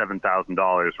up to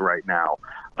 $7,000 right now,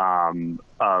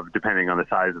 of depending on the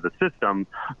size of the system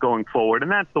going forward.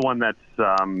 And that's the one that's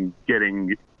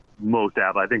getting most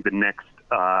app. I think the next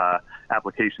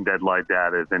application deadline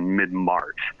data is in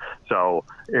mid-March. So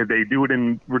they do it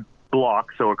in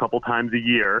blocks, so a couple times a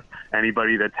year.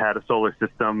 Anybody that's had a solar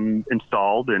system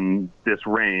installed in this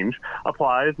range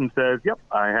applies and says, yep,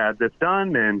 I had this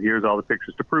done, and here's all the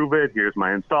pictures to prove it. Here's my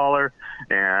installer,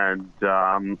 and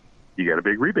you get a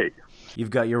big rebate. You've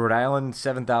got your Rhode Island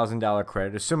 $7,000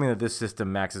 credit, assuming that this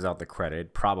system maxes out the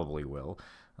credit. Probably will.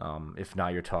 If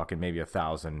not, you're talking maybe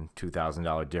 $1,000,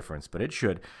 $2,000 difference, but it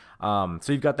should. So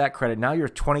you've got that credit. Now your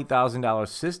 $20,000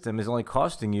 system is only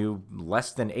costing you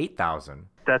less than $8,000.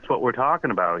 That's what we're talking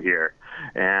about here.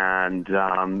 And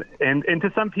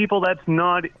to some people, that's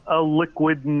not a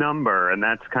liquid number. And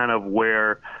that's kind of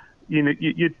where,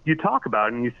 you talk about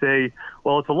it and you say,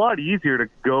 well, it's a lot easier to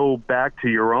go back to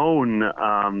your own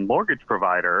mortgage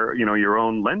provider, your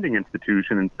own lending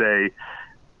institution and say,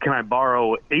 can I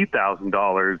borrow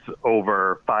 $8,000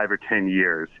 over 5 or 10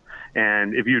 years?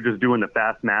 And if you're just doing the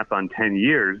fast math on 10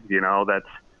 years, that's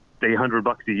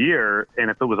 $800 a year,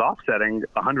 and if it was offsetting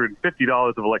 $150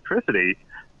 of electricity,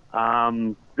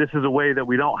 this is a way that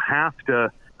we don't have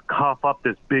to cough up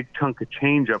this big chunk of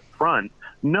change up front,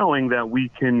 knowing that we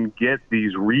can get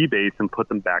these rebates and put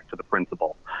them back to the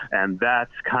principal. And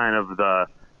that's kind of the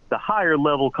higher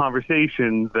level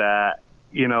conversation that,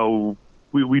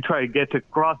 we try to get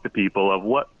across to people of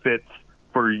what fits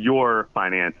for your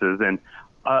finances. And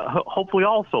hopefully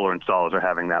all solar installers are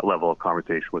having that level of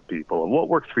conversation with people of what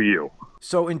works for you.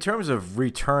 So in terms of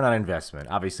return on investment,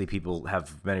 obviously people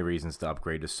have many reasons to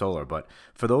upgrade to solar, but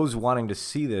for those wanting to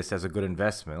see this as a good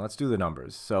investment, let's do the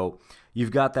numbers. So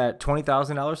you've got that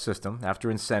 $20,000 system after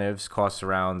incentives costs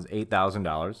around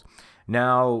 $8,000.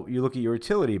 Now you look at your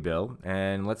utility bill,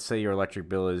 and let's say your electric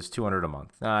bill is $200 a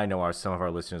month. Now, I know some of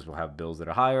our listeners will have bills that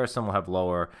are higher, some will have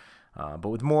lower. But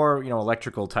with more,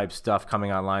 electrical type stuff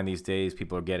coming online these days,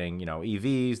 people are getting,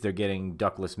 EVs, they're getting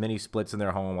ductless mini splits in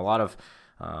their home, a lot of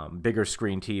bigger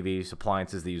screen TVs,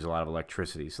 appliances that use a lot of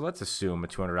electricity. So let's assume a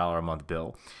 $200 a month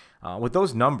bill. With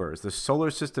those numbers, the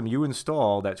solar system you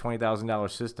installed, that $20,000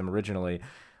 system originally,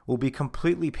 will be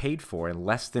completely paid for in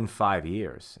less than 5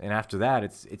 years. And after that,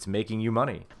 it's making you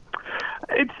money.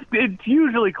 It's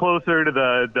usually closer to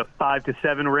the 5 to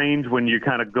 7 range when you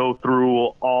kind of go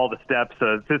through all the steps.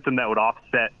 A system that would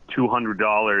offset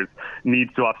 $200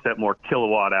 needs to offset more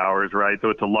kilowatt hours, right?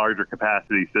 So it's a larger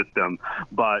capacity system.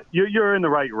 But you're in the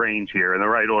right range here, in the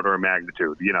right order of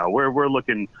magnitude. We're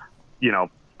looking,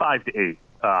 5 to 8.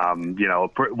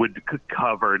 Would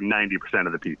cover 90%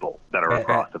 of the people that are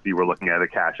across if you were looking at a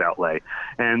cash outlay.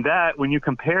 And that, when you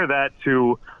compare that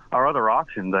to our other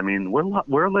options, I mean,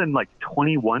 we're in like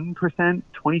 21%,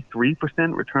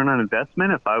 23% return on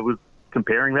investment. If I was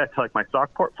comparing that to like my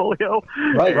stock portfolio,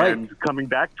 and coming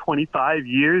back 25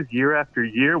 years, year after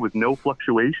year with no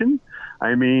fluctuation.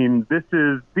 I mean, these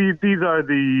are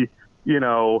the,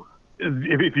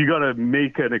 if you're going to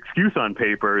make an excuse on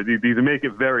paper, these make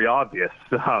it very obvious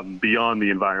beyond the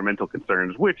environmental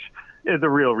concerns, which is the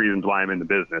real reasons why I'm in the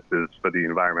business, is for the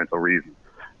environmental reasons.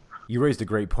 You raised a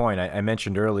great point. I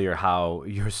mentioned earlier how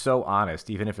you're so honest,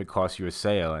 even if it costs you a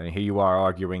sale. And here you are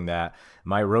arguing that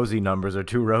my rosy numbers are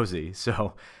too rosy.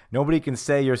 So nobody can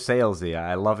say you're salesy.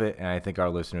 I love it, and I think our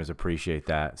listeners appreciate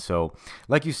that. So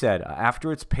like you said,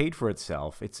 after it's paid for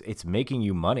itself, it's making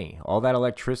you money. All that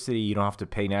electricity you don't have to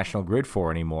pay National Grid for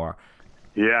anymore.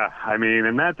 Yeah, I mean,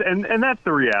 and that's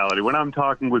the reality. When I'm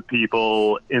talking with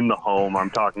people in the home, I'm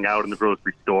talking out in the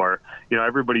grocery store,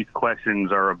 everybody's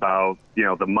questions are about,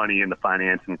 the money and the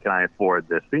finance and can I afford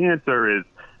this? The answer is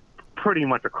pretty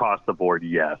much across the board,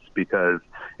 yes, because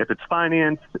if it's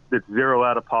financed, it's zero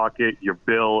out of pocket. Your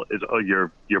bill is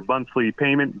your monthly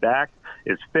payment back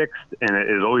is fixed, and it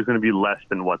is always going to be less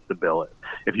than what the bill is.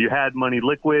 If you had money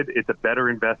liquid, it's a better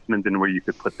investment than where you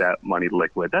could put that money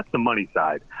liquid. That's the money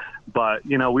side. But,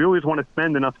 we always want to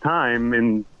spend enough time,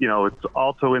 and, it's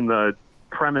also in the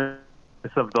premise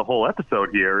of the whole episode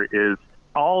here is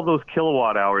all those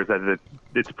kilowatt hours that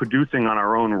it's producing on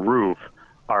our own roof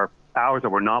are hours that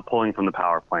we're not pulling from the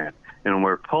power plant. And when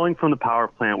we're pulling from the power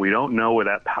plant, we don't know where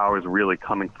that power is really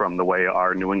coming from the way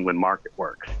our New England market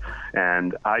works.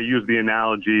 And I use the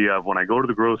analogy of when I go to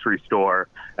the grocery store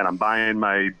and I'm buying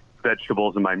my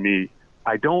vegetables and my meat,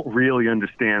 I don't really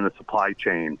understand the supply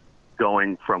chain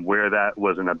going from where that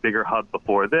was in a bigger hub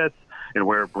before this and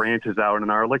where it branches out. And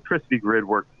our electricity grid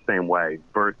works the same way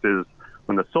versus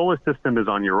when the solar system is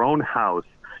on your own house,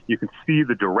 you can see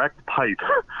the direct pipe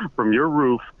from your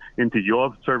roof into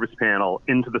your service panel,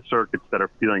 into the circuits that are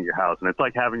feeding your house. And it's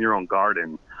like having your own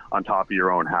garden on top of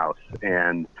your own house.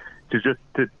 And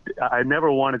I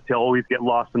never wanted to always get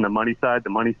lost in the money side. The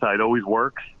money side always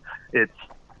works. It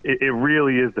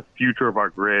really is the future of our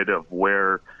grid, of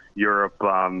where Europe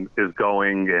is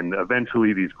going. And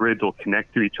eventually these grids will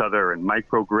connect to each other, and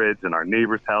microgrids, and our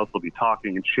neighbor's house will be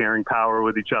talking and sharing power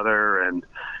with each other. And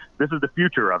this is the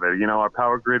future of it. Our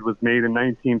power grid was made in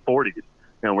 1940s.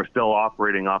 We're still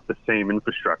operating off the same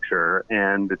infrastructure,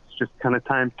 and it's just kind of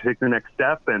time to take the next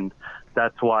step. And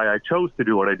that's why I chose to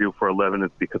do what I do for a living,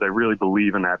 is because I really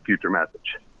believe in that future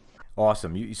message.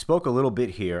 Awesome. You spoke a little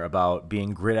bit here about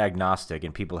being grid agnostic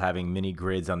and people having mini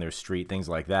grids on their street, things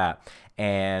like that.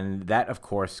 And that, of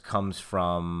course, comes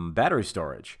from battery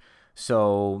storage.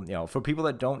 So, for people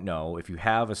that don't know, if you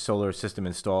have a solar system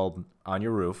installed on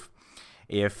your roof,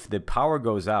 if the power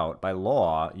goes out, by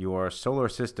law, your solar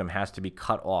system has to be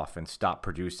cut off and stop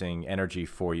producing energy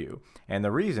for you. And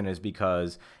the reason is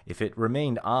because if it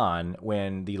remained on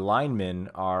when the linemen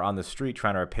are on the street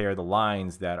trying to repair the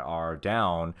lines that are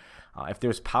down, if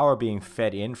there's power being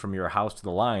fed in from your house to the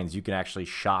lines, you can actually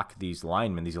shock these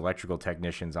linemen, these electrical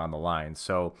technicians on the lines.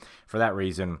 So for that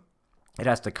reason, it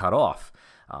has to cut off.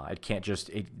 It can't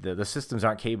the systems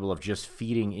aren't capable of just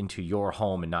feeding into your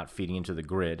home and not feeding into the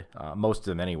grid, most of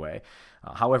them anyway.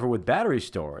 However, with battery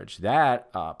storage,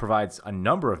 that provides a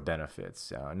number of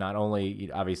benefits. Not only,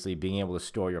 obviously, being able to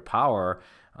store your power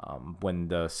when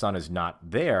the sun is not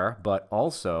there, but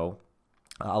also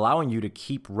allowing you to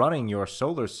keep running your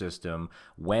solar system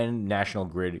when National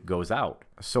Grid goes out.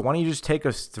 So why don't you just take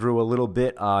us through a little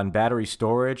bit on battery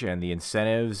storage and the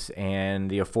incentives and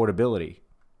the affordability?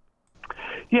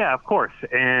 Yeah, of course.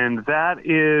 And that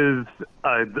is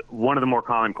one of the more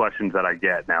common questions that I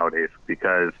get nowadays,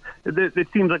 because it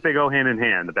seems like they go hand in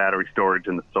hand, the battery storage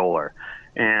and the solar.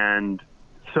 And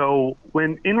so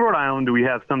in Rhode Island, we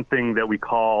have something that we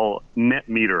call net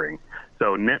metering.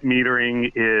 So net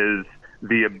metering is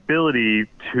the ability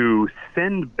to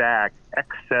send back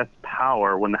excess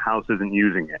power when the house isn't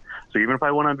using it. So even if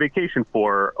I went on vacation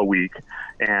for a week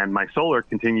and my solar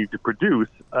continued to produce,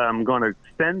 I'm going to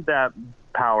send that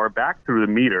power back through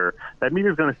the meter. That meter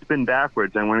is going to spin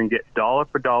backwards. I'm going to get dollar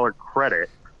for dollar credit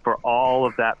for all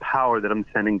of that power that I'm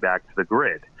sending back to the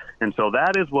grid. And so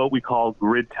that is what we call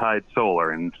grid-tied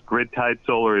solar. And grid-tied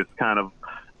solar is kind of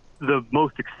the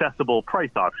most accessible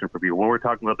price option for people. When we're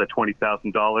talking about the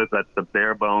 $20,000, that's the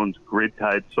bare bones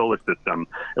grid-tied solar system.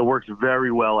 It works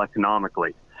very well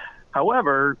economically.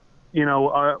 However,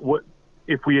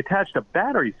 if we attached a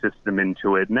battery system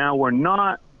into it, now we're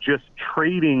not just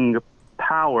trading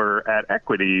power at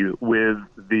equity with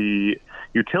the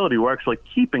utility. We're actually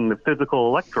keeping the physical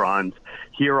electrons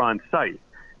here on site.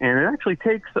 And it actually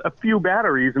takes a few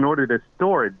batteries in order to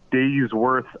store a day's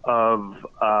worth of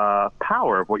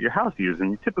power of what your house uses.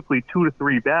 And typically 2 to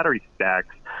 3 battery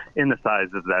stacks in the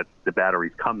sizes that the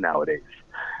batteries come nowadays.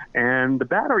 And the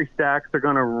battery stacks are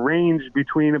going to range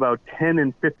between about $10,000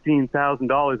 and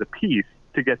 $15,000 a piece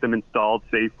to get them installed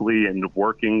safely and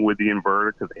working with the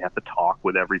inverter, because they have to talk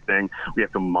with everything. We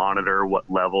have to monitor what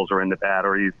levels are in the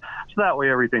batteries, so that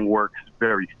way everything works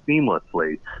very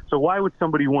seamlessly. So why would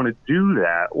somebody want to do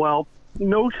that? Well,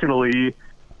 notionally,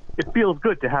 it feels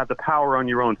good to have the power on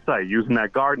your own site. Using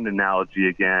that garden analogy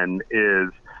again,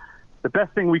 is the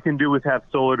best thing we can do is have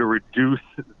solar to reduce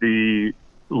the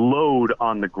load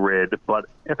on the grid. But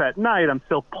if at night I'm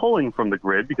still pulling from the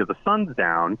grid because the sun's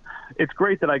down, it's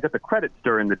great that I get the credits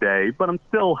during the day, but I'm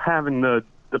still having the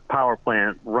power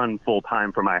plant run full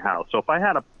time for my house. So if I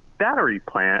had a battery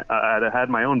plant, I had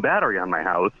my own battery on my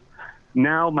house,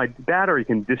 now my battery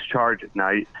can discharge at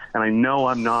night, and I know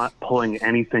I'm not pulling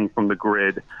anything from the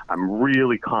grid. I'm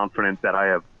really confident that I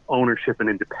have ownership and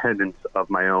independence of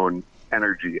my own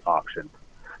energy options.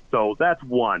 So that's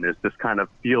one, is this kind of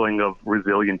feeling of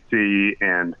resiliency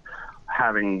and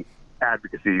having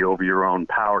advocacy over your own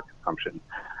power consumption.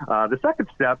 The second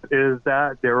step is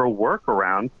that there are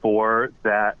workarounds for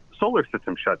that solar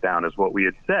system shutdown, is what we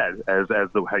had said,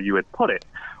 how you had put it,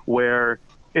 where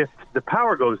if the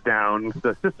power goes down,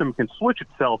 the system can switch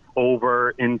itself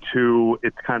over into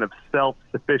its kind of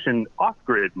self-sufficient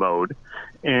off-grid mode,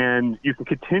 and you can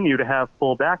continue to have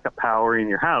full backup power in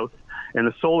your house, and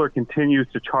the solar continues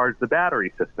to charge the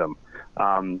battery system,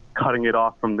 cutting it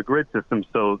off from the grid system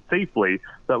so safely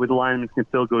that the linemen can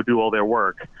still go do all their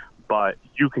work, but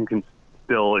you can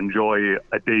still enjoy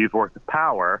a day's worth of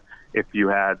power if you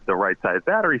had the right size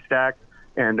battery stack,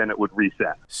 and then it would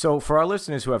reset. So for our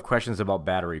listeners who have questions about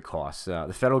battery costs,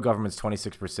 the federal government's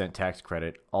 26% tax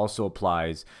credit also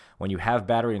applies when you have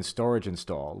battery and storage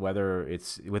installed, whether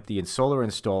it's with the solar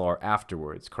install or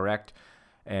afterwards, correct?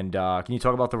 And can you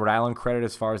talk about the Rhode Island credit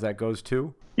as far as that goes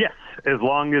too? Yes, as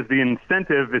long as the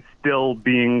incentive is still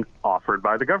being offered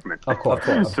by the government. Of course.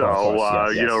 Yes.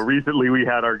 Recently we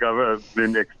had our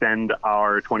government extend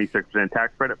our 26%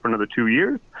 tax credit for another 2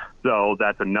 years. So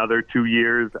that's another 2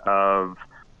 years of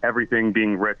everything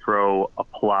being retro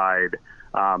applied,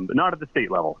 but not at the state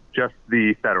level, just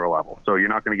the federal level. So you're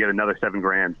not going to get another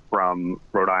 $7,000 from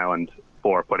Rhode Island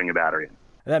for putting a battery in.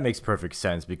 That makes perfect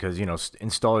sense because,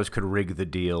 installers could rig the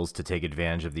deals to take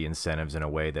advantage of the incentives in a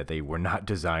way that they were not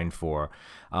designed for.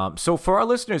 So for our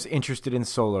listeners interested in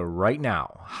solar right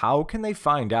now, how can they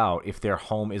find out if their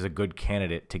home is a good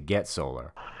candidate to get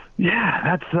solar?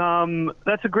 Yeah,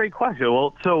 that's a great question.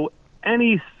 Well, so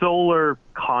any solar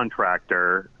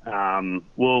contractor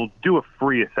will do a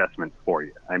free assessment for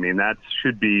you. I mean, that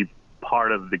should be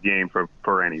part of the game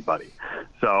for anybody.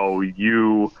 So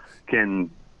you can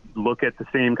look at the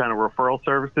same kind of referral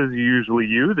services you usually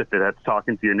use, if that's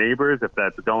talking to your neighbors, if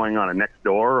that's going on a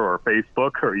Nextdoor or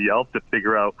Facebook or Yelp to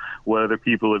figure out what other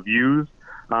people have used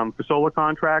for solar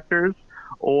contractors,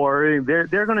 or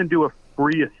they're going to do a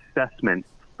free assessment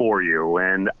for you.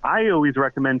 And I always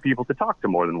recommend people to talk to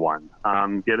more than one,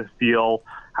 get a feel.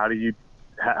 How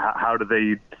do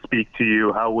they speak to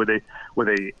you? How were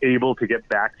they able to get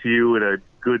back to you at a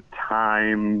good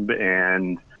time?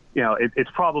 And it's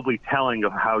probably telling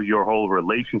of how your whole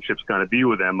relationship's going to be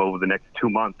with them over the next 2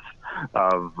 months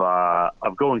of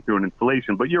going through an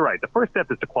installation. But you're right. The first step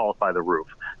is to qualify the roof.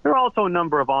 There are also a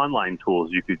number of online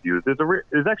tools you could use.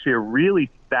 There's actually a really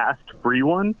fast free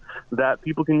one that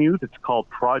people can use. It's called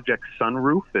Project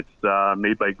Sunroof. It's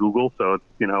made by Google, so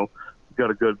it's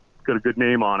got a good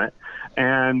name on it.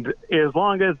 And as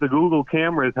long as the Google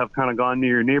cameras have kind of gone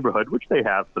near your neighborhood, which they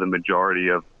have for the majority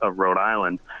of Rhode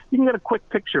Island, you can get a quick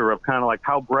picture of kind of like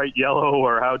how bright yellow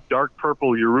or how dark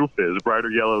purple your roof is. The brighter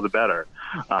yellow, the better.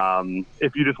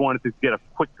 If you just wanted to get a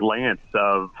quick glance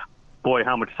of, boy,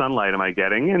 how much sunlight am I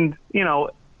getting? And,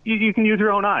 you can use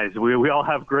your own eyes. We all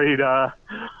have great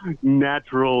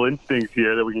natural instincts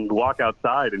here that we can walk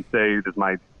outside and say, does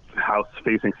my house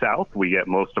facing south? We get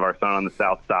most of our sun on the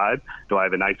south side. Do I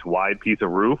have a nice wide piece of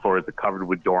roof, or is it covered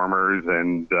with dormers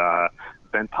and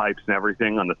vent pipes and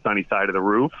everything on the sunny side of the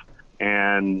roof?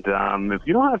 And if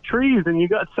you don't have trees and you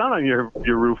got sun on your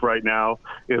roof right now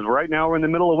we're in the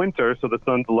middle of winter, so the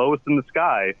sun's lowest in the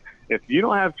sky. If you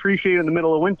don't have tree shade in the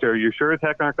middle of winter, you sure as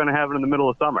heck aren't going to have it in the middle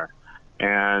of summer.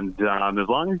 And as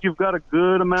long as you've got a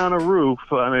good amount of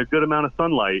a good amount of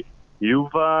sunlight, you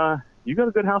got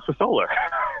a good house for solar.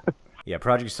 Yeah,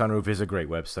 Project Sunroof is a great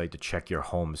website to check your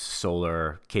home's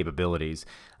solar capabilities.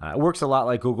 It works a lot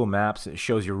like Google Maps. It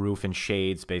shows your roof in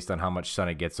shades based on how much sun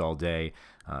it gets all day.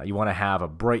 You want to have a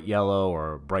bright yellow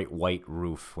or bright white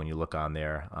roof when you look on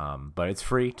there, but it's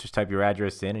free. Just type your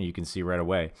address in and you can see right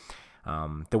away.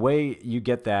 The way you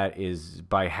get that is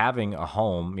by having a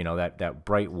home, that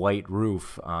bright white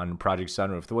roof on Project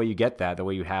Sunroof. The way you get that, the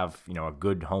way you have, a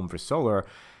good home for solar,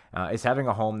 is having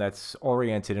a home that's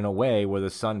oriented in a way where the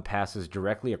sun passes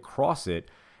directly across it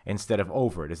instead of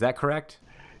over it. Is that correct?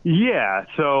 Yeah.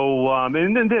 So,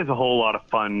 and then there's a whole lot of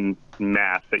fun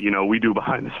math that, we do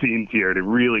behind the scenes here to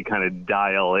really kind of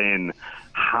dial in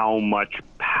how much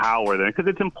power then, because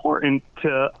it's important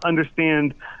to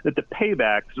understand that the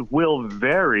paybacks will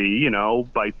vary,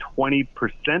 by 20%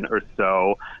 or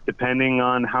so, depending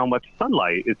on how much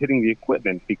sunlight is hitting the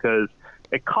equipment, because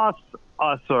it costs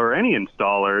us or any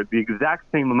installer the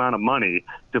exact same amount of money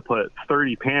to put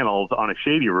 30 panels on a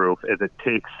shady roof as it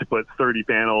takes to put 30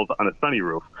 panels on a sunny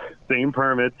roof. Same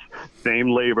permits, same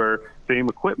labor, same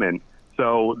equipment.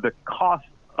 So the cost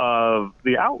of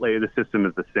the outlay of the system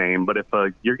is the same, but if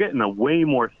you're getting a way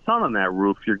more sun on that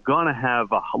roof, you're going to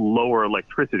have a lower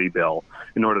electricity bill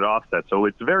in order to offset. So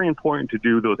it's very important to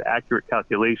do those accurate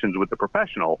calculations with the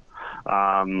professional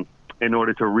in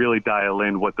order to really dial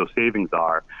in what those savings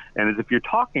are. And as if you're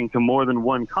talking to more than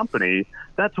one company,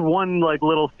 that's one like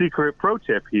little secret pro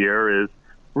tip here is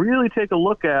really take a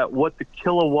look at what the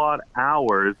kilowatt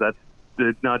hours, that's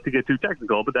not to get too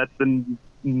technical, but that's the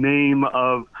name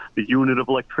of the unit of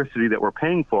electricity that we're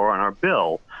paying for on our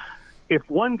bill. If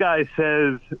one guy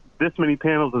says this many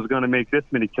panels is going to make this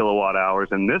many kilowatt hours,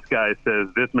 and this guy says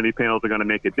this many panels are going to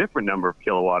make a different number of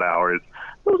kilowatt hours,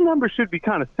 those numbers should be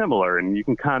kind of similar, and you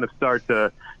can kind of start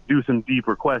to do some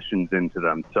deeper questions into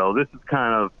them. So this is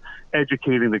kind of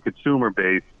educating the consumer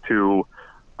base to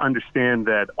understand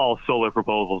that all solar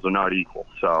proposals are not equal.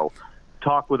 So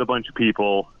talk with a bunch of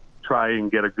people, try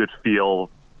and get a good feel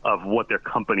of what their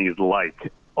company is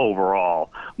like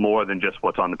overall, more than just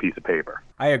what's on the piece of paper.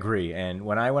 I agree. And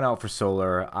when I went out for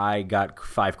solar, I got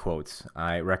 5 quotes.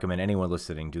 I recommend anyone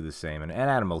listening do the same. And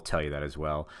Adam will tell you that as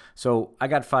well. So I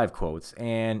got 5 quotes.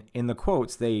 And in the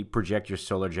quotes, they project your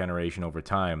solar generation over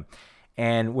time.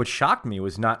 And what shocked me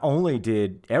was not only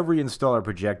did every installer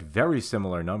project very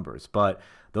similar numbers, but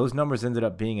those numbers ended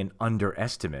up being an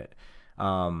underestimate.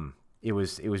 It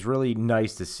was really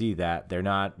nice to see that they're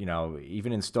not,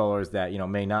 even installers that,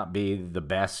 may not be the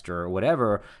best or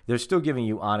whatever, they're still giving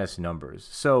you honest numbers.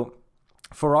 So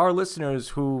for our listeners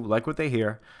who like what they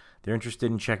hear, they're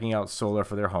interested in checking out solar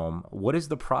for their home, what is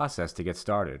the process to get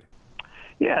started?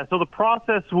 Yeah, so the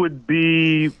process would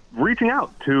be reaching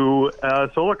out to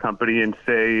a solar company and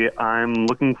say, I'm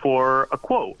looking for a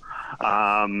quote.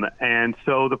 And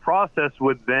so the process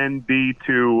would then be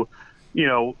to,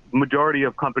 majority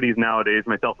of companies nowadays,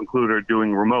 myself included, are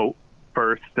doing remote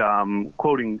first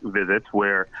quoting visits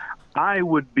where I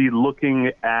would be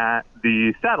looking at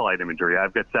the satellite imagery.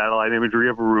 I've got satellite imagery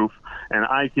of a roof, and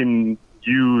I can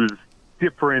use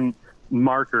different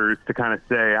markers to kind of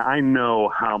say, I know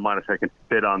how much I can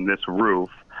fit on this roof.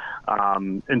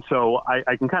 And so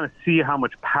I can kind of see how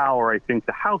much power I think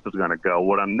the house is going to go.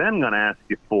 What I'm then going to ask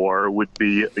you for would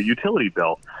be a utility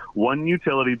bill. One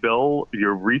utility bill,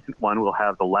 your recent one, will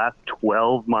have the last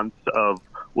 12 months of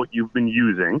what you've been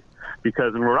using,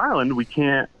 because in Rhode Island, we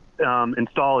can't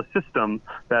install a system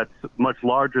that's much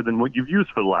larger than what you've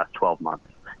used for the last 12 months.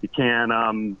 You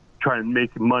can't try and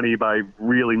make money by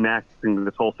really maxing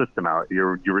this whole system out.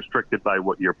 You're restricted by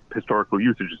what your historical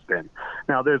usage has been.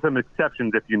 Now, there's some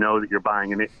exceptions if you know that you're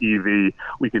buying an EV.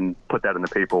 We can put that in the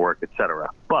paperwork, et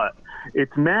cetera. But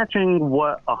it's matching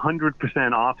what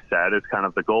 100% offset is kind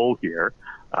of the goal here.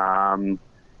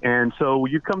 And so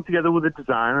you come together with a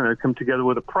design and I come together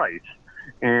with a price.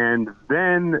 And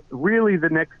then really the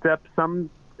next step, some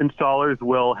installers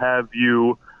will have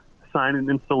you sign an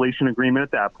installation agreement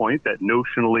at that point that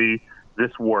notionally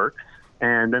this works,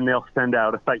 and then they'll send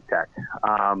out a site tech.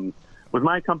 With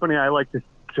my company, I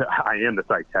am the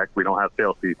site tech. We don't have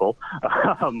salespeople.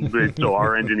 So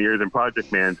our engineers and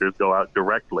project managers go out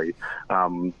directly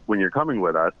when you're coming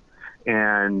with us.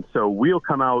 And so we'll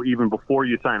come out even before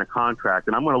you sign a contract,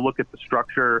 and I'm going to look at the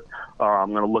structure, I'm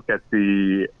going to look at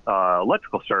the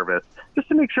electrical service, just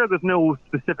to make sure there's no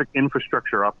specific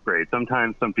infrastructure upgrade.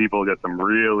 Sometimes some people get some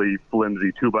really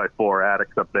flimsy 2x4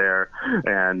 attics up there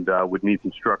and would need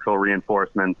some structural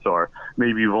reinforcements, or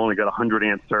maybe you've only got 100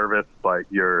 amp service, but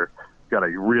you're got a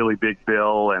really big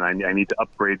bill and I need to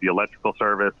upgrade the electrical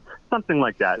service, something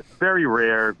like that. It's very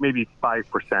rare, maybe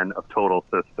 5% of total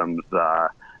systems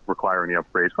require any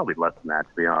upgrades, probably less than that,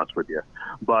 to be honest with you.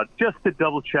 But just to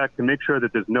double check to make sure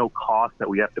that there's no cost that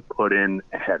we have to put in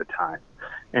ahead of time.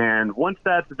 And once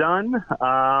that's done,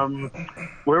 then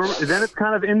it's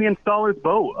kind of in the installer's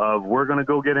boat of we're going to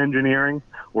go get engineering.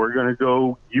 We're going to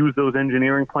go use those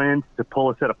engineering plans to pull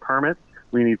a set of permits.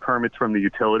 We need permits from the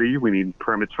utility. We need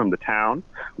permits from the town.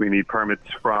 We need permits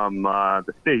from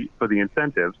the state for the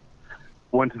incentives.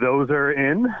 Once those are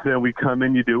in, then we come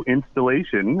in, you do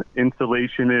installation.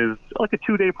 Installation is like a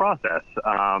 2-day process.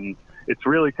 It's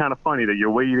really kind of funny that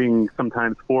you're waiting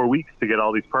sometimes 4 weeks to get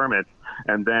all these permits,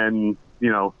 and then,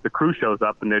 the crew shows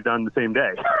up and they're done the same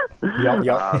day.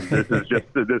 Yep.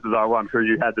 This is our, I'm sure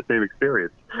you had the same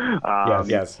experience.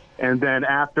 Yes. And then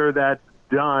after that's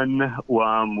done,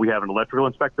 we have an electrical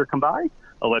inspector come by.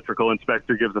 Electrical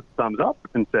inspector gives us a thumbs up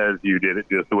and says, you did it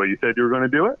just the way you said you were going to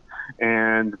do it.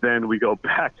 And then we go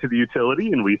back to the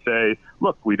utility and we say,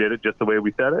 look, we did it just the way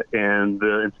we said it. And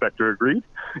the inspector agreed.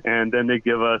 And then they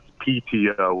give us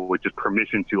PTO, which is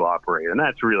permission to operate. And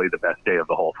that's really the best day of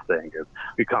the whole thing, is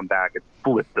we come back and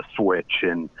flip the switch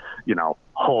and,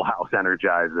 whole house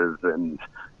energizes and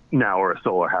now or a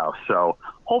solar house. So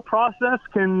whole process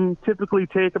can typically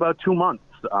take about 2 months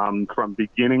from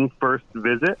beginning first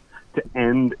visit to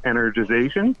end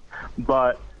energization,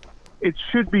 but it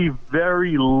should be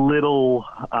very little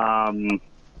kind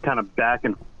of back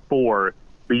and forth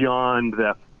beyond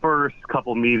the first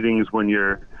couple meetings when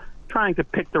you're trying to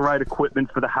pick the right equipment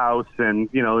for the house, and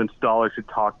the installer should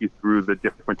talk you through the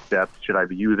different steps. Should I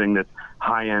be using this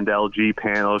high-end LG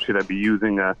panel? Should I be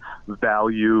using a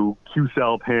value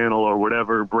Q-cell panel or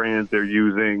whatever brand they're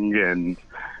using? And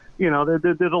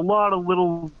there's a lot of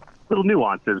little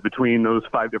nuances between those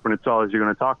 5 different installers you're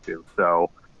going to talk to. So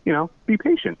be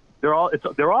patient. They're all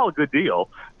a good deal.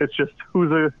 It's just who's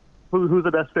the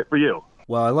best fit for you.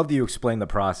 Well, I love that you explained the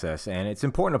process, and it's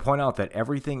important to point out that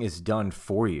everything is done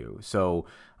for you. So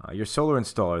your solar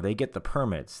installer, they get the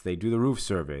permits, they do the roof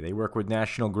survey, they work with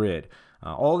National Grid.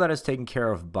 All that is taken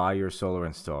care of by your solar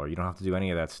installer. You don't have to do any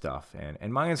of that stuff.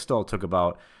 And my install took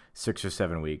about 6 or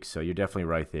 7 weeks, so you're definitely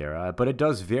right there. But it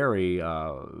does vary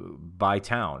by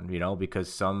town,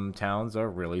 because some towns are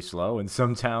really slow and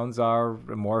some towns are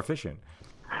more efficient.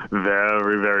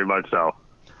 Very, very much so.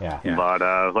 Yeah. But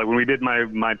like when we did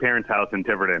my parents' house in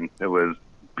Tiverton, it was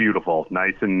beautiful,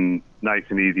 nice and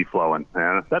easy flowing.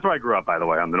 And that's where I grew up, by the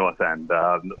way, on the north end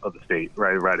of the state,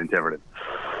 right in Tiverton.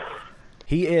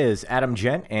 He is Adam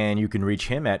Gent, and you can reach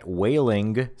him at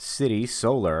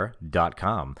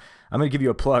whalingcitysolar.com. I'm going to give you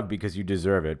a plug because you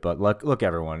deserve it, but look,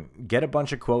 everyone, get a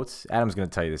bunch of quotes. Adam's going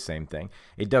to tell you the same thing.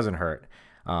 It doesn't hurt.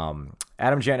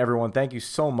 Adam Gent, everyone, thank you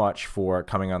so much for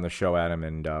coming on the show, Adam,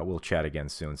 and we'll chat again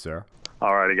soon, sir.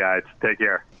 All righty, guys. Take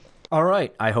care. All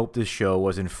right. I hope this show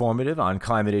was informative on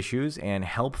climate issues and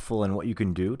helpful in what you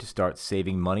can do to start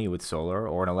saving money with solar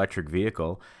or an electric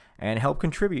vehicle and help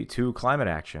contribute to climate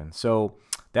action. So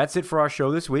that's it for our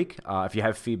show this week. If you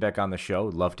have feedback on the show,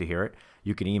 I'd love to hear it.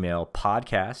 You can email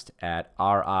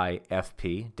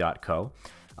podcast@rifp.co.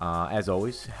 As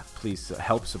always, please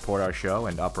help support our show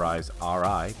and Uprise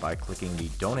RI by clicking the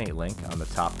donate link on the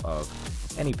top of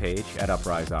any page at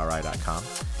upriseri.com.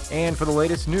 And for the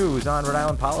latest news on Rhode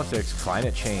Island politics,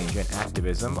 climate change, and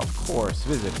activism, of course,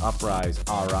 visit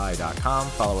upriseri.com.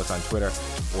 Follow us on Twitter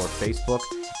or Facebook.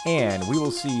 And we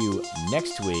will see you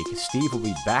next week. Steve will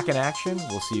be back in action.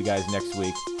 We'll see you guys next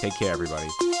week. Take care, everybody.